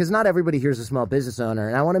personal life? Because not everybody here's a small business owner,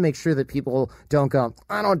 and I want to make sure that people don't go,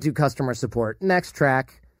 I don't do customer support. Next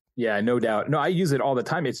track. Yeah, no doubt. No, I use it all the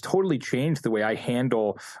time. It's totally changed the way I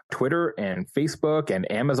handle Twitter and Facebook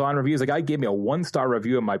and Amazon reviews. A guy gave me a 1-star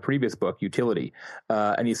review of my previous book, Utility.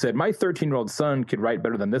 And he said, my 13-year-old son could write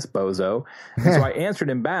better than this bozo. And so I answered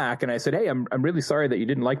him back and I said, hey, I'm really sorry that you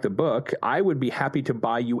didn't like the book. I would be happy to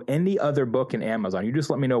buy you any other book in Amazon. You just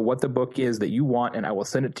let me know what the book is that you want and I will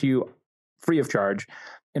send it to you free of charge.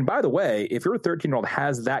 And by the way, if your 13-year-old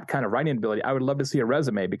has that kind of writing ability, I would love to see a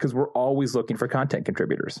resume because we're always looking for content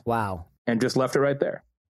contributors. Wow. And just left it right there.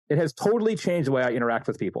 It has totally changed the way I interact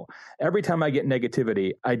with people. Every time I get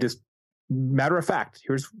negativity, I just, matter of fact,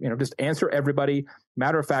 just answer everybody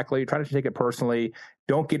matter of factly, try not to take it personally.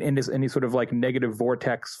 Don't get into any sort of like negative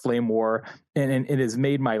vortex flame war. And it has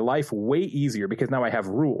made my life way easier because now I have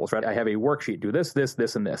rules, right? I have a worksheet, do this, this,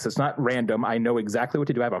 this, and this. It's not random. I know exactly what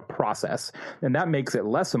to do. I have a process, and that makes it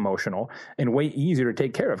less emotional and way easier to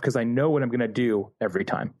take care of because I know what I'm going to do every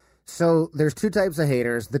time. So there's two types of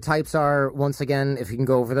haters. The types are, once again, if you can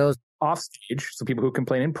go over those. Off stage, so people who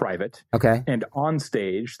complain in private. Okay. And on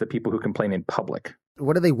stage, the people who complain in public.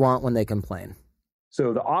 What do they want when they complain?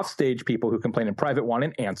 So the off-stage people who complain in private want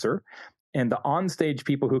an answer, and the on-stage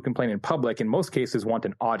people who complain in public, in most cases, want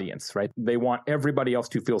an audience, right? They want everybody else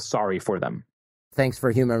to feel sorry for them. Thanks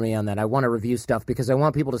for humoring me on that. I want to review stuff because I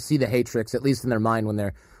want people to see the hatrix, at least in their mind when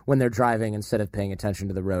they're driving instead of paying attention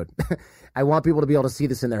to the road. I want people to be able to see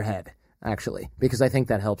this in their head, actually, because I think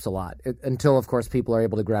that helps a lot. Until, of course, people are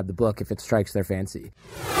able to grab the book if it strikes their fancy.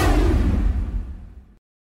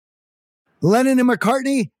 Lennon and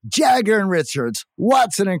McCartney, Jagger and Richards,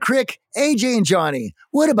 Watson and Crick, AJ and Johnny.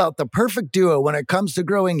 What about the perfect duo when it comes to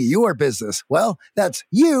growing your business? Well, that's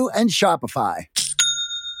you and Shopify.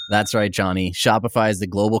 That's right, Johnny. Shopify is the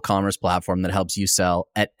global commerce platform that helps you sell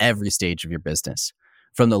at every stage of your business.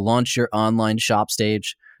 From the launch your online shop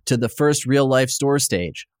stage to the first real life store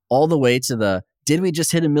stage, all the way to the did we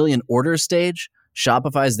just hit 1 million orders stage?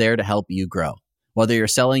 Shopify is there to help you grow. Whether you're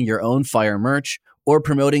selling your own fire merch or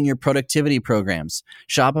promoting your productivity programs,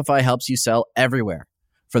 Shopify helps you sell everywhere.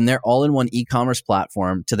 From their all-in-one e-commerce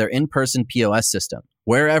platform to their in-person POS system.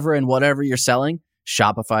 Wherever and whatever you're selling,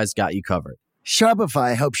 Shopify's got you covered.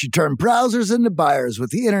 Shopify helps you turn browsers into buyers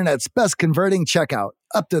with the internet's best converting checkout,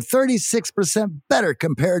 up to 36% better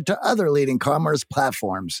compared to other leading commerce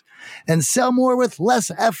platforms. And sell more with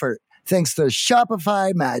less effort thanks to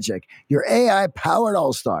Shopify Magic, your AI-powered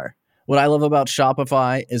all-star. What I love about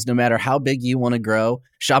Shopify is no matter how big you want to grow,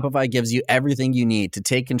 Shopify gives you everything you need to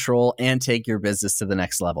take control and take your business to the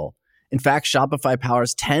next level. In fact, Shopify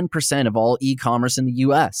powers 10% of all e-commerce in the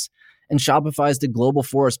U.S., and Shopify is the global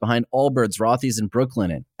force behind Allbirds, Rothy's, and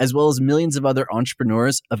Brooklinen, as well as millions of other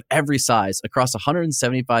entrepreneurs of every size across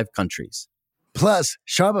 175 countries. Plus,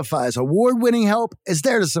 Shopify's award-winning help is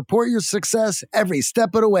there to support your success every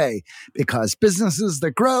step of the way because businesses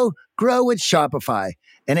that grow with Shopify.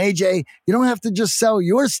 And AJ, you don't have to just sell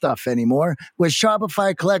your stuff anymore. With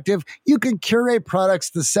Shopify Collective, you can curate products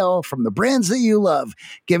to sell from the brands that you love,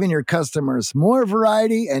 giving your customers more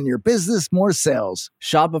variety and your business more sales.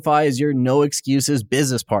 Shopify is your no-excuses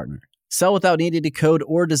business partner. Sell without needing to code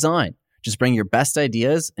or design. Just bring your best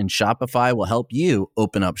ideas, and Shopify will help you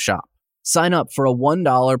open up shop. Sign up for a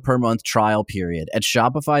 $1 per month trial period at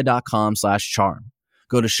shopify.com/charm.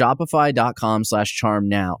 Go to shopify.com/charm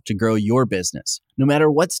now to grow your business, no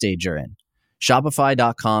matter what stage you're in.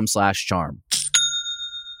 Shopify.com/charm.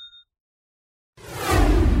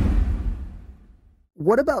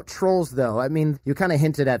 What about trolls, though? I mean, you kind of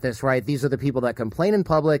hinted at this, right? These are the people that complain in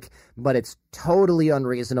public, but it's totally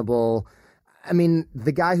unreasonable. I mean,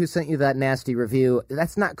 the guy who sent you that nasty review,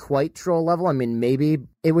 that's not quite troll level. I mean, maybe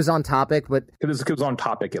it was on topic, but... It was on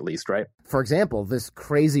topic at least, right? For example, this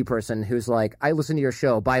crazy person who's like, I listen to your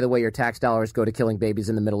show. By the way, your tax dollars go to killing babies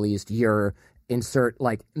in the Middle East. You're insert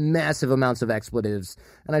like massive amounts of expletives.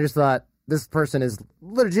 And I just thought, this person is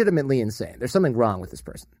legitimately insane. There's something wrong with this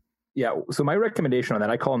person. Yeah. So my recommendation on that,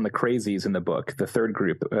 I call them the crazies in the book, the third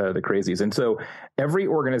group, the crazies. And so every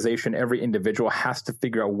organization, every individual has to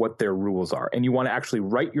figure out what their rules are. And you want to actually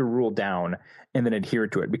write your rule down and then adhere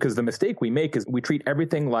to it. Because the mistake we make is we treat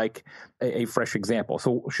everything like a fresh example.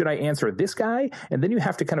 So should I answer this guy? And then you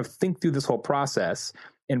have to kind of think through this whole process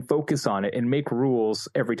and focus on it and make rules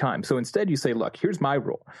every time. So instead you say, look, here's my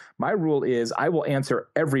rule. My rule is I will answer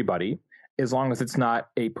everybody as long as it's not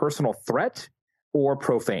a personal threat or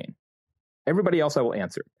profane. Everybody else I will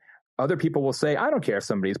answer. Other people will say, I don't care if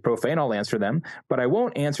somebody's profane, I'll answer them, but I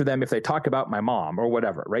won't answer them if they talk about my mom or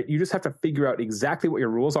whatever, right? You just have to figure out exactly what your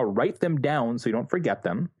rules are, write them down so you don't forget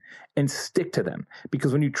them, and stick to them.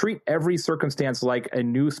 Because when you treat every circumstance like a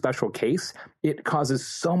new special case, it causes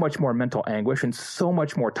so much more mental anguish and so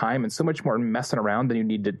much more time and so much more messing around than you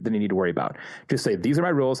need to worry about. Just say, these are my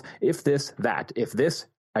rules. If this, that. If this,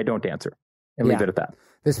 I don't answer. And leave it at that.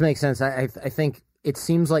 This makes sense. I think it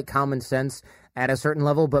seems like common sense at a certain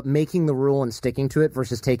level, but making the rule and sticking to it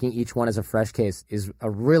versus taking each one as a fresh case is a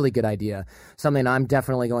really good idea. Something I'm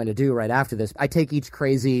definitely going to do right after this. I take each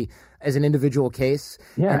crazy as an individual case.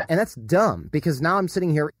 Yeah. And that's dumb because now I'm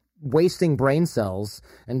sitting here wasting brain cells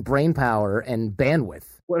and brain power and bandwidth.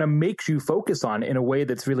 What it makes you focus on in a way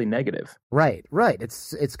that's really negative. Right.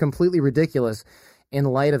 It's completely ridiculous in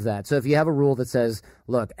light of that. So if you have a rule that says,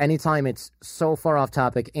 look, anytime it's so far off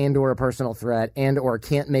topic and or a personal threat and or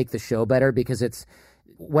can't make the show better because it's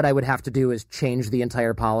what I would have to do is change the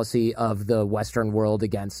entire policy of the Western world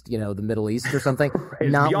against, the Middle East or something. Right.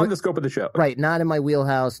 Not beyond the scope of the show. Right. Not in my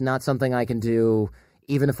wheelhouse, not something I can do.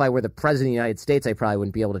 Even if I were the president of the United States, I probably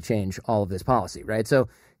wouldn't be able to change all of this policy, right? So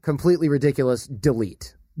completely ridiculous,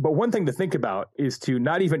 delete. But one thing to think about is to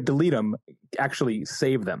not even delete them, actually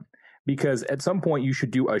save them. Because at some point you should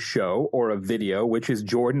do a show or a video, which is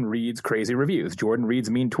Jordan Reed's crazy reviews, Jordan Reed's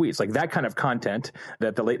mean tweets. Like that kind of content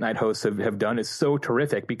that the late night hosts have done is so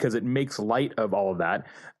terrific because it makes light of all of that.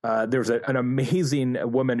 There's an amazing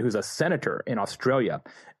woman who's a senator in Australia,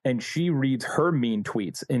 and she reads her mean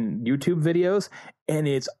tweets in YouTube videos, and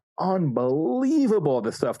it's unbelievable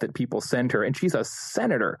the stuff that people send her. And she's a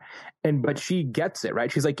senator, but she gets it,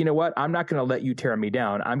 right? She's like, you know what? I'm not going to let you tear me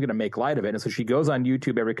down. I'm going to make light of it. And so she goes on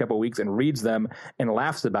YouTube every couple of weeks and reads them and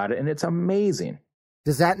laughs about it. And it's amazing.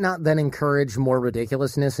 Does that not then encourage more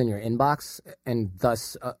ridiculousness in your inbox and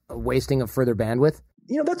thus a wasting of further bandwidth?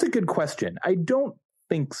 That's a good question. I don't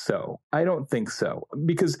think so.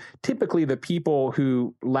 Because typically the people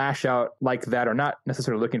who lash out like that are not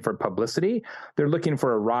necessarily looking for publicity. They're looking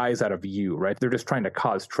for a rise out of you, right? They're just trying to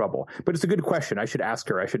cause trouble. But it's a good question. I should ask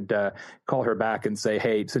her. I should call her back and say,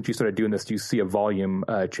 hey, since you started doing this, do you see a volume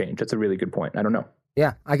change? That's a really good point. I don't know.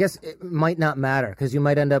 Yeah, I guess it might not matter because you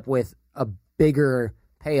might end up with a bigger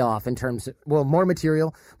payoff in terms of, more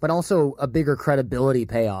material, but also a bigger credibility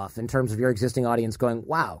payoff in terms of your existing audience going,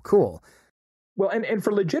 wow, cool. Well, and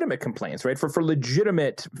for legitimate complaints, right? For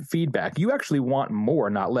legitimate feedback, you actually want more,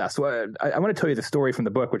 not less. So I want to tell you the story from the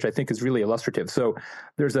book, which I think is really illustrative. So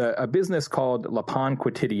there's a business called Le Pain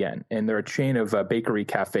Quotidien, and they're a chain of bakery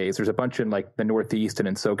cafes. There's a bunch in like the Northeast and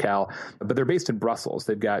in SoCal, but they're based in Brussels.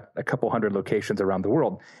 They've got a couple hundred locations around the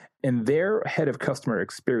world. And their head of customer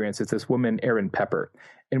experience is this woman, Erin Pepper.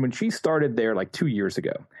 And when she started there like 2 years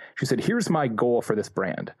ago, she said, here's my goal for this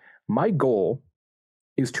brand. My goal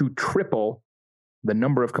is to triple the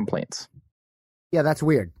number of complaints. Yeah, that's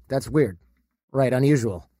weird. Right,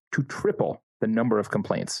 unusual. To triple the number of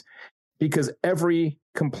complaints. Because every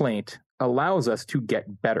complaint allows us to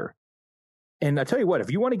get better. And I tell you what,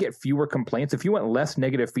 if you want to get fewer complaints, if you want less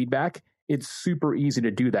negative feedback, it's super easy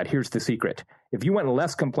to do that. Here's the secret. If you want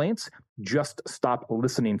less complaints, just stop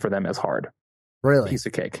listening for them as hard. Really? Piece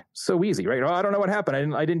of cake. So easy, right? Oh, I don't know what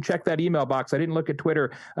happened. I didn't check that email box. I didn't look at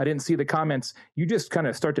Twitter. I didn't see the comments. You just kind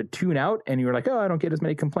of start to tune out and you're like, oh, I don't get as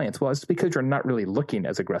many complaints. Well, it's because you're not really looking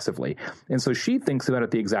as aggressively. And so she thinks about it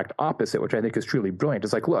the exact opposite, which I think is truly brilliant.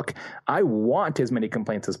 It's like, look, I want as many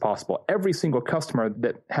complaints as possible. Every single customer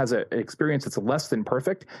that has an experience that's less than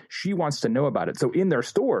perfect, she wants to know about it. So in their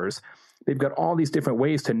stores, they've got all these different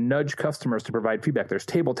ways to nudge customers to provide feedback. There's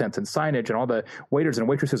table tents and signage, and all the waiters and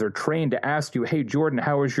waitresses are trained to ask you, hey, Jordan,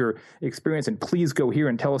 how was your experience? And please go here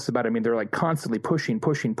and tell us about it. I mean, they're like constantly pushing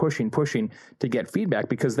to get feedback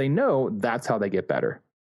because they know that's how they get better.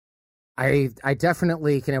 I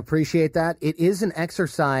definitely can appreciate that. It is an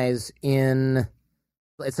exercise in,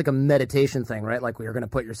 it's like a meditation thing, right? Like you're going to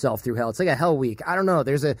put yourself through hell. It's like a hell week. I don't know.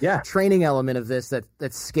 There's a training element of this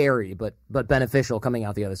that's scary, but beneficial coming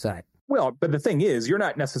out the other side. Well, but the thing is, you're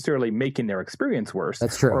not necessarily making their experience worse.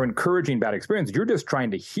 That's true. Or encouraging bad experiences. You're just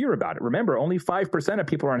trying to hear about it. Remember, only 5% of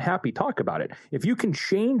people who are unhappy talk about it. If you can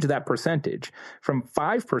change that percentage from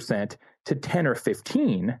 5% to 10 or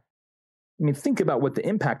 15, I mean, think about what the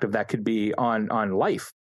impact of that could be on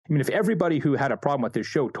life. I mean, if everybody who had a problem with this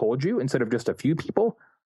show told you instead of just a few people,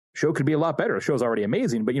 show could be a lot better. The show's already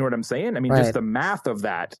amazing, but you know what I'm saying? I mean, just the math of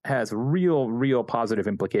that has real positive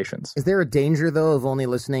implications. Is there a danger, though, of only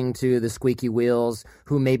listening to the squeaky wheels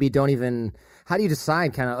who maybe don't even, how do you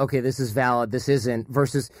decide kind of, okay, this is valid, this isn't,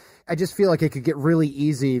 versus I just feel like it could get really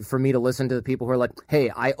easy for me to listen to the people who are like, hey,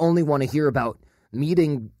 I only want to hear about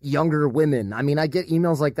meeting younger women. I mean, I get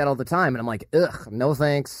emails like that all the time, and I'm like, ugh, no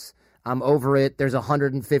thanks. I'm over it. There's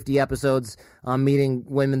 150 episodes on meeting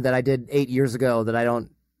women that I did 8 years ago that aren't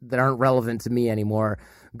relevant to me anymore.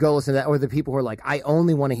 Go listen to that. Or the people who are like, I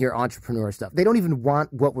only want to hear entrepreneur stuff. They don't even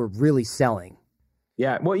want what we're really selling.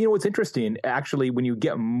 Yeah. Well, you know, what's interesting, actually, when you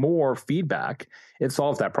get more feedback, it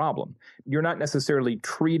solves that problem. You're not necessarily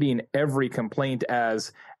treating every complaint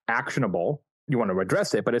as actionable. You want to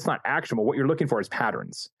address it, but it's not actionable. What you're looking for is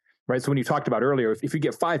patterns, right? So when you talked about earlier, if you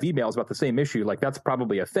get 5 emails about the same issue, like that's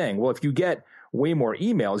probably a thing. Well, if you get way more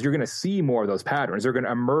emails, you're going to see more of those patterns. They're going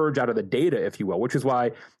to emerge out of the data, if you will, which is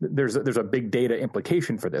why there's a big data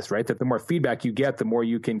implication for this, right? That the more feedback you get, the more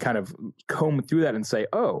you can kind of comb through that and say,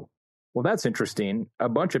 oh, well, that's interesting. A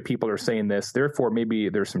bunch of people are saying this, therefore maybe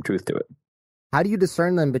there's some truth to it. How do you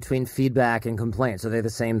discern them between feedback and complaints? Are they the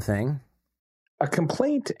same thing? A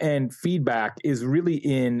complaint and feedback is really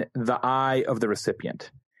in the eye of the recipient.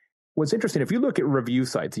 What's interesting, if you look at review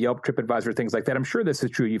sites, Yelp, TripAdvisor, things like that, I'm sure this is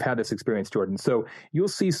true. You've had this experience, Jordan. So you'll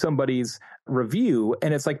see somebody's review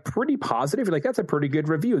and it's like pretty positive. You're like, that's a pretty good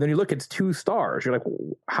review. Then you look, it's 2 stars. You're like,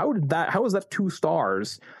 how is that 2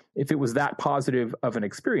 stars if it was that positive of an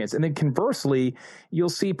experience? And then conversely, you'll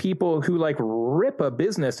see people who like rip a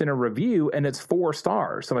business in a review and it's 4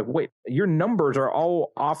 stars. So I'm like, wait, your numbers are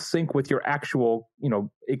all off sync with your actual,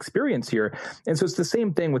 experience here. And so it's the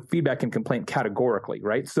same thing with feedback and complaint categorically,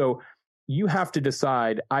 right? So you have to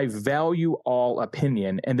decide, I value all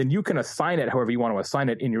opinion, and then you can assign it however you want to assign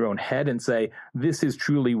it in your own head and say, this is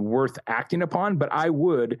truly worth acting upon, but I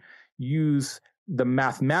would use the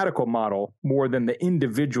mathematical model more than the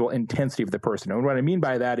individual intensity of the person. And what I mean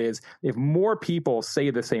by that is if more people say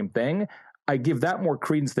the same thing, I give that more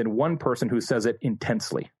credence than one person who says it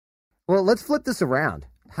intensely. Well, let's flip this around.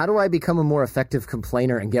 How do I become a more effective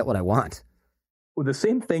complainer and get what I want? Well, the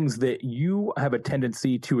same things that you have a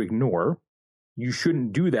tendency to ignore, you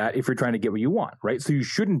shouldn't do that if you're trying to get what you want, right? So you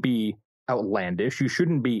shouldn't be outlandish. You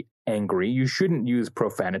shouldn't be angry. You shouldn't use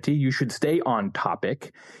profanity. You should stay on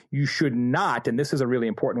topic. You should not, and this is a really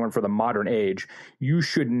important one for the modern age, you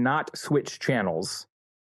should not switch channels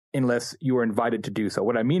unless you are invited to do so.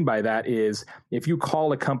 What I mean by that is if you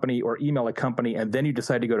call a company or email a company and then you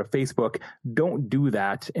decide to go to Facebook, don't do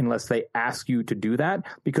that unless they ask you to do that,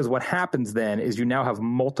 because what happens then is you now have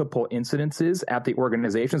multiple incidences at the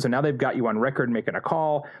organization. So now they've got you on record making a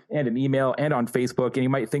call and an email and on Facebook, and you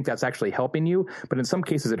might think that's actually helping you, but in some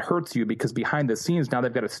cases it hurts you because behind the scenes now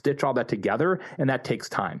they've got to stitch all that together, and that takes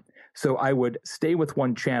time. So I would stay with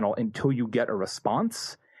one channel until you get a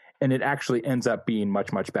response, and it actually ends up being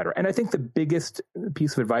much, much better. And I think the biggest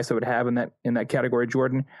piece of advice I would have in that category,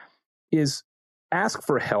 Jordan, is ask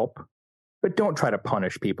for help, but don't try to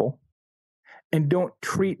punish people. And don't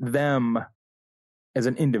treat them as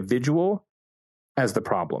an individual as the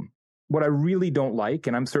problem. What I really don't like,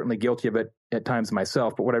 and I'm certainly guilty of it at times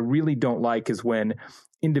myself, but what I really don't like is when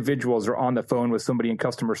individuals are on the phone with somebody in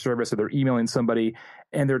customer service or they're emailing somebody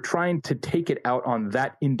and they're trying to take it out on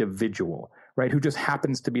that individual, right? Who just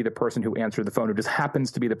happens to be the person who answered the phone, who just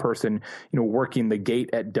happens to be the person, working the gate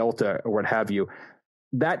at Delta or what have you.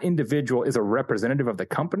 That individual is a representative of the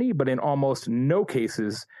company, but in almost no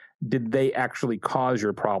cases did they actually cause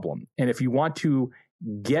your problem. And if you want to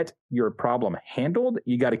get your problem handled,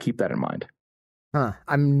 you got to keep that in mind.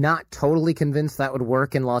 I'm not totally convinced that would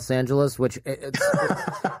work in Los Angeles, which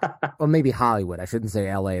well, maybe Hollywood. I shouldn't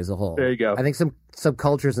say LA as a whole. There you go. I think some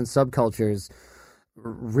subcultures and subcultures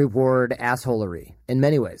reward assholery in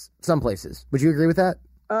many ways, some places. Would you agree with that?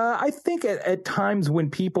 I think at times when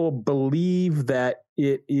people believe that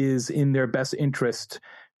it is in their best interest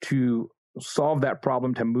to solve that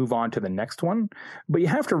problem to move on to the next one. But you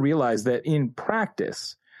have to realize that in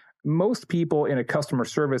practice, most people in a customer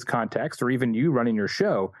service context, or even you running your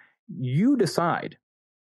show, you decide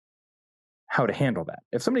how to handle that.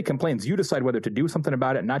 If somebody complains, you decide whether to do something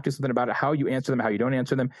about it, not do something about it, how you answer them, how you don't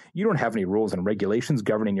answer them. You don't have any rules and regulations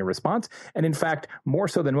governing your response. And in fact, more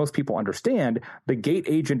so than most people understand, the gate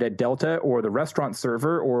agent at Delta or the restaurant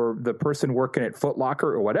server or the person working at Foot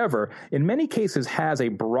Locker or whatever, in many cases has a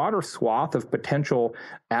broader swath of potential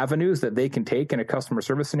avenues that they can take in a customer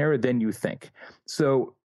service scenario than you think.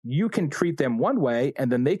 So you can treat them one way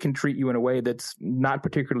and then they can treat you in a way that's not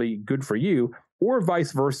particularly good for you, or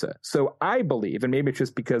vice versa. So I believe, and maybe it's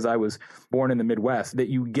just because I was born in the Midwest, that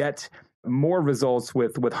you get more results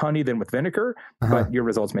with honey than with vinegar, but your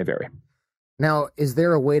results may vary. Now, is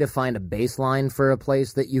there a way to find a baseline for a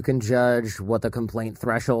place that you can judge what the complaint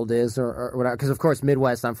threshold is or whatever? Because, of course,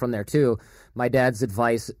 Midwest, I'm from there too. My dad's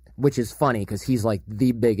advice, which is funny because he's like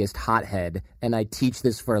the biggest hothead, and I teach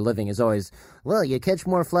this for a living, is always, well, you catch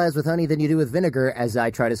more flies with honey than you do with vinegar, as I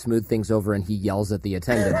try to smooth things over and he yells at the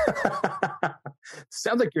attendant.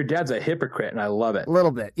 Sounds like your dad's a hypocrite, and I love it. A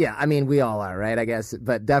little bit. Yeah, I mean, we all are, right, I guess.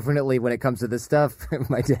 But definitely when it comes to this stuff,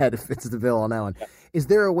 my dad fits the bill on that one. Is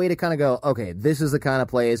there a way to kind of go, okay, this is the kind of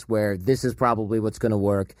place where this is probably what's going to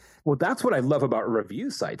work? Well, that's what I love about review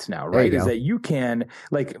sites now, right? Is that you can,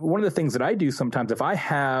 like, one of the things that I do sometimes, if I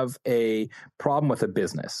have a problem with a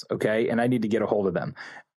business, okay, and I need to get a hold of them,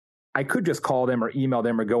 I could just call them or email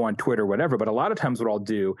them or go on Twitter, whatever. But a lot of times what I'll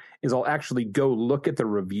do is I'll actually go look at the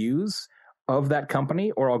reviews of that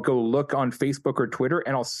company, or I'll go look on Facebook or Twitter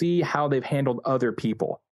and I'll see how they've handled other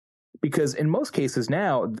people. Because in most cases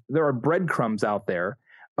now, there are breadcrumbs out there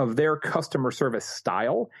of their customer service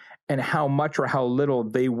style and how much or how little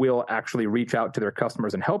they will actually reach out to their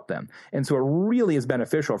customers and help them. And so it really is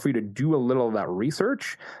beneficial for you to do a little of that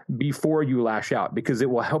research before you lash out, because it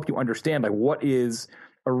will help you understand, like, what is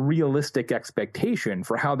a realistic expectation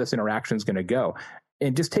for how this interaction is going to go.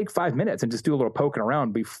 And just take 5 minutes and just do a little poking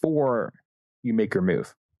around before you make your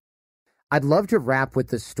move. I'd love to wrap with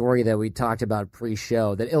the story that we talked about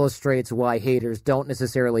pre-show that illustrates why haters don't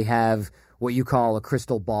necessarily have what you call a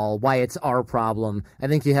crystal ball, why it's our problem. I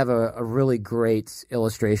think you have a really great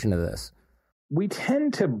illustration of this. We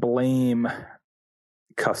tend to blame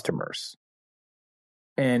customers,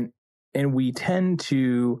 and we tend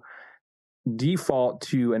to default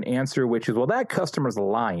to an answer which is, well, that customer's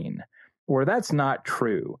lying, or that's not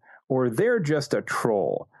true, or they're just a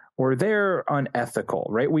troll, or they're unethical,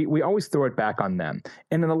 right? We always throw it back on them.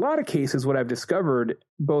 And in a lot of cases, what I've discovered,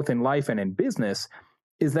 both in life and in business,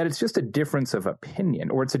 is that it's just a difference of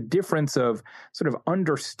opinion, or it's a difference of sort of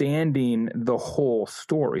understanding the whole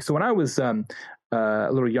story. So when I was a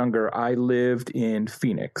little younger, I lived in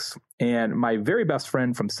Phoenix, and my very best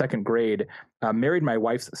friend from second grade married my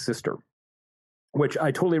wife's sister, which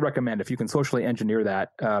I totally recommend. If you can socially engineer that,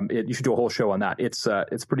 you should do a whole show on that. It's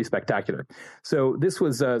pretty spectacular. So this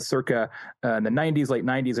was circa in the 90s, late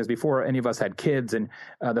 90s, as before any of us had kids, and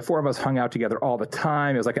the four of us hung out together all the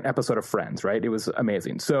time. It was like an episode of Friends, right? It was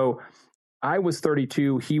amazing. So I was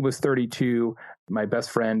 32, he was 32, my best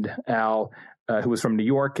friend, Al, who was from New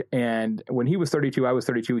York. And when he was 32, I was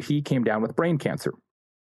 32, he came down with brain cancer.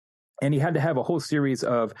 And he had to have a whole series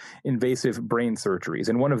of invasive brain surgeries.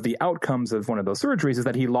 And one of the outcomes of one of those surgeries is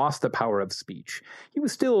that he lost the power of speech. He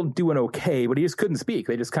was still doing okay, but he just couldn't speak.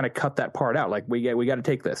 They just kind of cut that part out. Like, we got to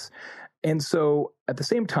take this. And so at the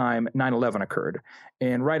same time, 9/11 occurred.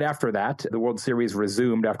 And right after that, the World Series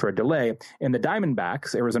resumed after a delay. And the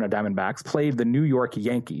Diamondbacks, Arizona Diamondbacks, played the New York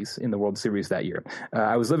Yankees in the World Series that year.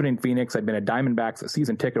 I was living in Phoenix. I'd been a Diamondbacks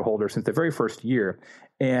season ticket holder since the very first year.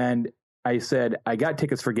 And I said, I got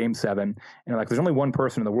tickets for Game 7. And like, there's only one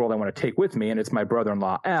person in the world I want to take with me, and it's my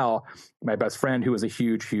brother-in-law, Al, my best friend, who was a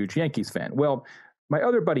huge, huge Yankees fan. Well, my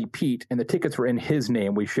other buddy, Pete, and the tickets were in his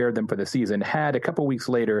name. We shared them for the season. Had a couple weeks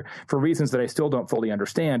later, for reasons that I still don't fully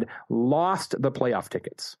understand, lost the playoff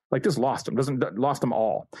tickets. Like, just lost them. Lost them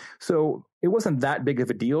all. So it wasn't that big of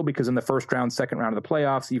a deal, because in the first round, second round of the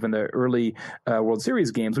playoffs, even the early World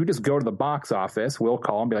Series games, we just go to the box office. We'll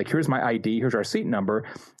call and be like, here's my ID, here's our seat number.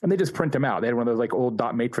 And they just print them out. They had one of those like old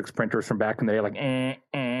dot matrix printers from back in the day, like,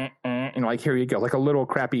 like, here you go, like a little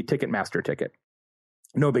crappy Ticketmaster ticket.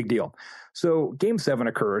 No big deal. So Game 7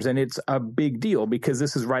 occurs, and it's a big deal because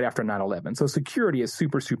this is right after 9/11. So security is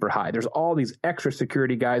super, super high. There's all these extra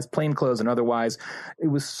security guys, plainclothes and otherwise. It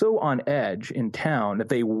was so on edge in town that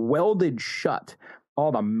they welded shut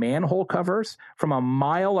all the manhole covers from a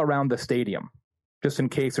mile around the stadium, just in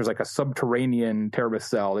case there's like a subterranean terrorist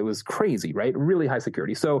cell. It was crazy, right? Really high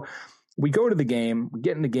security. So we go to the game, we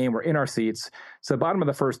get in the game, we're in our seats. So bottom of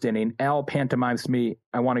the first inning, Al pantomimes to me,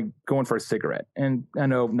 I want to go in for a cigarette. And I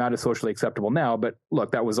know not as socially acceptable now, but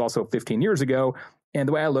look, that was also 15 years ago. And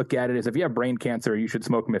the way I look at it is if you have brain cancer, you should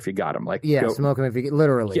smoke them if you got them. Like, smoke them if you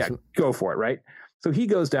literally. Yeah, go for it, right? So he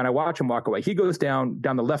goes down, I watch him walk away. He goes down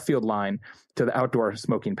the left field line to the outdoor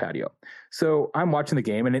smoking patio. So I'm watching the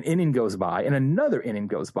game and an inning goes by and another inning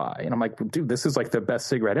goes by. And I'm like, dude, this is like the best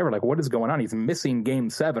cigarette ever. Like, what is going on? He's missing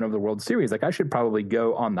game 7 of the World Series. Like, I should probably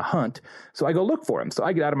go on the hunt. So I go look for him. So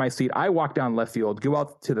I get out of my seat. I walk down left field, go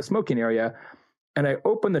out to the smoking area, and I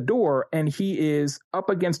open the door and he is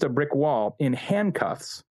up against a brick wall in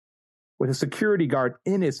handcuffs with a security guard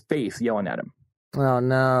in his face yelling at him. Oh,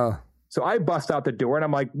 no. So I bust out the door and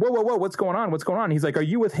I'm like, whoa, what's going on? What's going on? He's like, are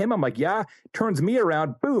you with him? I'm like, yeah. Turns me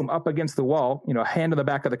around, boom, up against the wall, hand on the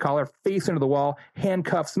back of the collar, face into the wall,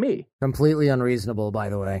 handcuffs me. Completely unreasonable, by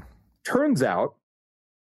the way. Turns out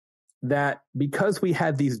that because we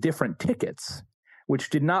had these different tickets, which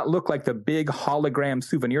did not look like the big hologram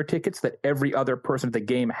souvenir tickets that every other person at the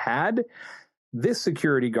game had, this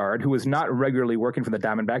security guard, who was not regularly working for the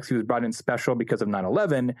Diamondbacks, he was brought in special because of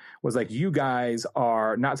 9/11, was like, you guys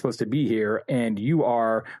are not supposed to be here, and you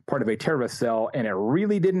are part of a terrorist cell, and it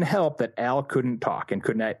really didn't help that Al couldn't talk and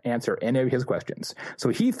couldn't answer any of his questions. So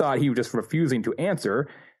he thought he was just refusing to answer,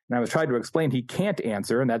 and I was trying to explain he can't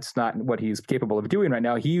answer, and that's not what he's capable of doing right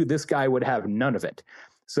now. This guy would have none of it.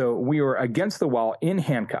 So we were against the wall in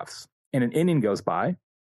handcuffs, and an inning goes by,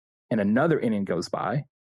 and another inning goes by,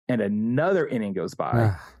 and another inning goes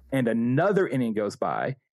by, and another inning goes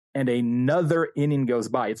by, and another inning goes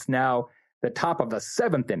by. It's now the top of the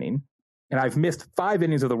 7th inning, and I've missed 5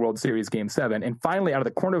 innings of the World Series Game 7, and finally, out of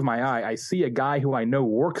the corner of my eye, I see a guy who I know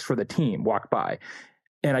works for the team walk by,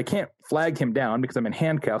 and I can't flag him down because I'm in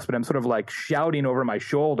handcuffs, but I'm sort of like shouting over my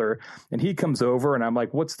shoulder, and he comes over, and I'm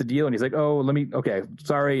like, what's the deal? And he's like, okay,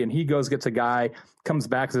 sorry, and he goes, gets a guy, comes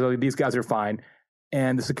back, says, oh, these guys are fine,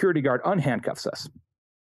 and the security guard unhandcuffs us.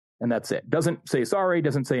 And that's it. Doesn't say sorry,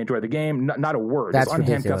 doesn't say enjoy the game, not a word. That's just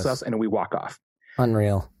unhandcuffs us, and we walk off.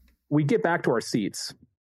 Unreal. We get back to our seats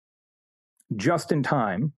just in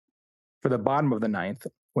time for the bottom of the 9th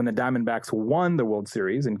when the Diamondbacks won the World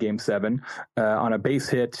Series in Game 7 on a base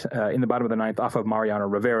hit in the bottom of the 9th off of Mariano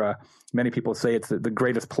Rivera. Many people say it's the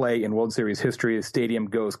greatest play in World Series history. The stadium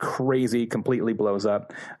goes crazy, completely blows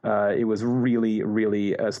up. It was really,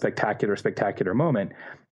 really a spectacular moment.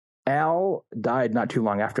 Al died not too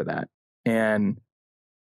long after that. And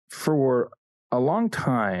for a long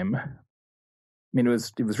time, I mean, it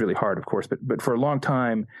was really hard, of course, but for a long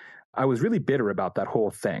time, I was really bitter about that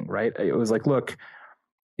whole thing, right? It was like, look,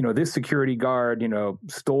 this security guard,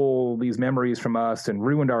 stole these memories from us and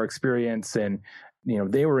ruined our experience, and,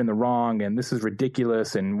 they were in the wrong, and this is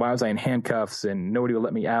ridiculous, and why was I in handcuffs, and nobody would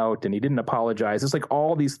let me out, and he didn't apologize. It's like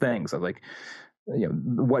all these things of like,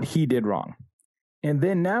 what he did wrong. And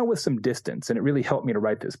then now with some distance, and it really helped me to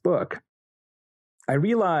write this book, I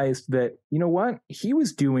realized that, he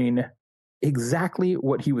was doing exactly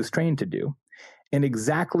what he was trained to do and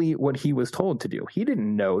exactly what he was told to do. He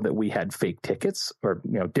didn't know that we had fake tickets or,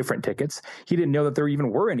 different tickets. He didn't know that there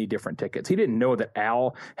even were any different tickets. He didn't know that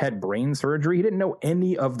Al had brain surgery. He didn't know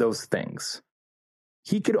any of those things.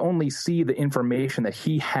 He could only see the information that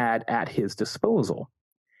he had at his disposal.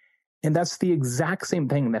 And that's the exact same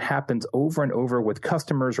thing that happens over and over with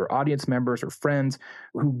customers or audience members or friends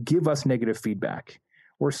who give us negative feedback.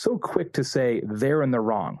 We're so quick to say they're in the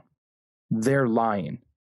wrong, they're lying,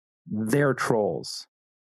 they're trolls,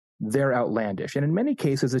 they're outlandish. And in many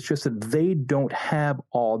cases, it's just that they don't have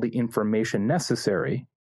all the information necessary.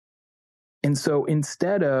 And so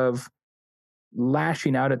instead of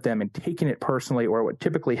lashing out at them and taking it personally, or what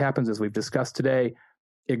typically happens, as we've discussed today,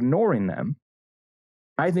 ignoring them,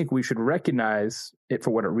 I think we should recognize it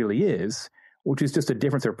for what it really is, which is just a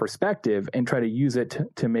difference of perspective, and try to use it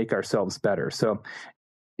to make ourselves better. So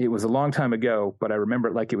it was a long time ago, but I remember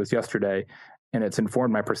it like it was yesterday, and it's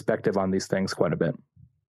informed my perspective on these things quite a bit.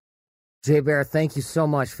 Jay Baer, thank you so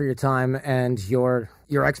much for your time and your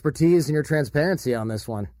expertise and your transparency on this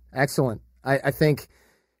one. Excellent. I think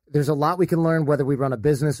there's a lot we can learn whether we run a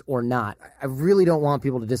business or not. I really don't want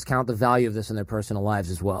people to discount the value of this in their personal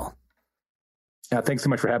lives as well. Thanks so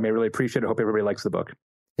much for having me. I really appreciate it. I hope everybody likes the book.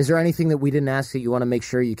 Is there anything that we didn't ask that you want to make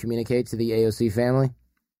sure you communicate to the AOC family?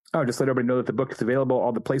 Oh, just let everybody know that the book is available,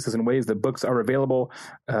 all the places and ways the books are available.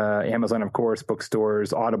 Amazon, of course,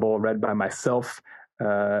 bookstores, Audible, read by myself.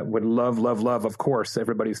 Would love, of course,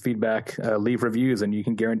 everybody's feedback. Leave reviews, and you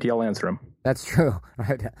can guarantee I'll answer them. That's true. All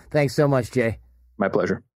right. Thanks so much, Jay. My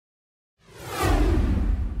pleasure.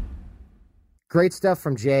 Great stuff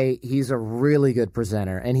from Jay. He's a really good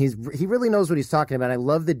presenter, and he really knows what he's talking about. I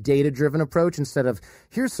love the data-driven approach instead of,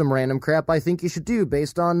 here's some random crap I think you should do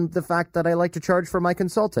based on the fact that I like to charge for my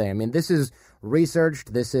consulting. I mean, this is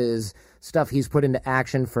researched. This is stuff he's put into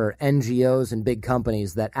action for NGOs and big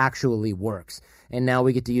companies that actually works. And now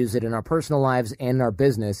we get to use it in our personal lives and in our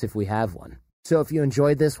business if we have one. So if you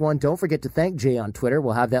enjoyed this one, don't forget to thank Jay on Twitter.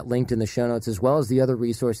 We'll have that linked in the show notes, as well as the other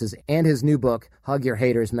resources and his new book, Hug Your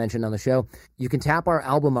Haters, mentioned on the show. You can tap our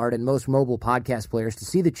album art in most mobile podcast players to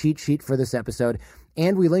see the cheat sheet for this episode,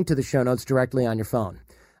 and we link to the show notes directly on your phone.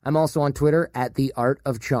 I'm also on Twitter at The Art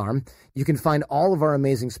of Charm. You can find all of our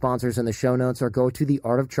amazing sponsors in the show notes or go to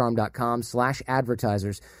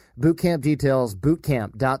theartofcharm.com/advertisers. Bootcamp details,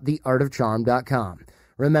 bootcamp.theartofcharm.com.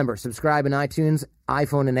 Remember, subscribe in iTunes,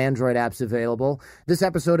 iPhone and Android apps available. This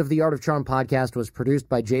episode of the Art of Charm podcast was produced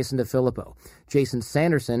by Jason DeFilippo. Jason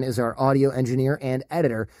Sanderson is our audio engineer and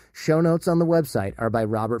editor. Show notes on the website are by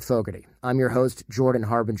Robert Fogarty. I'm your host, Jordan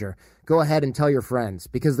Harbinger. Go ahead and tell your friends,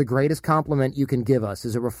 because the greatest compliment you can give us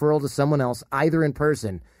is a referral to someone else, either in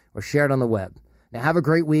person or shared on the web. Now have a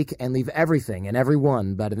great week and leave everything and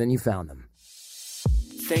everyone better than you found them.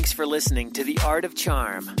 Thanks for listening to The Art of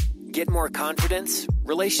Charm. Get more confidence,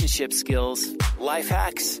 relationship skills, life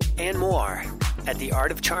hacks, and more at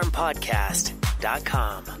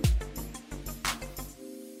theartofcharmpodcast.com.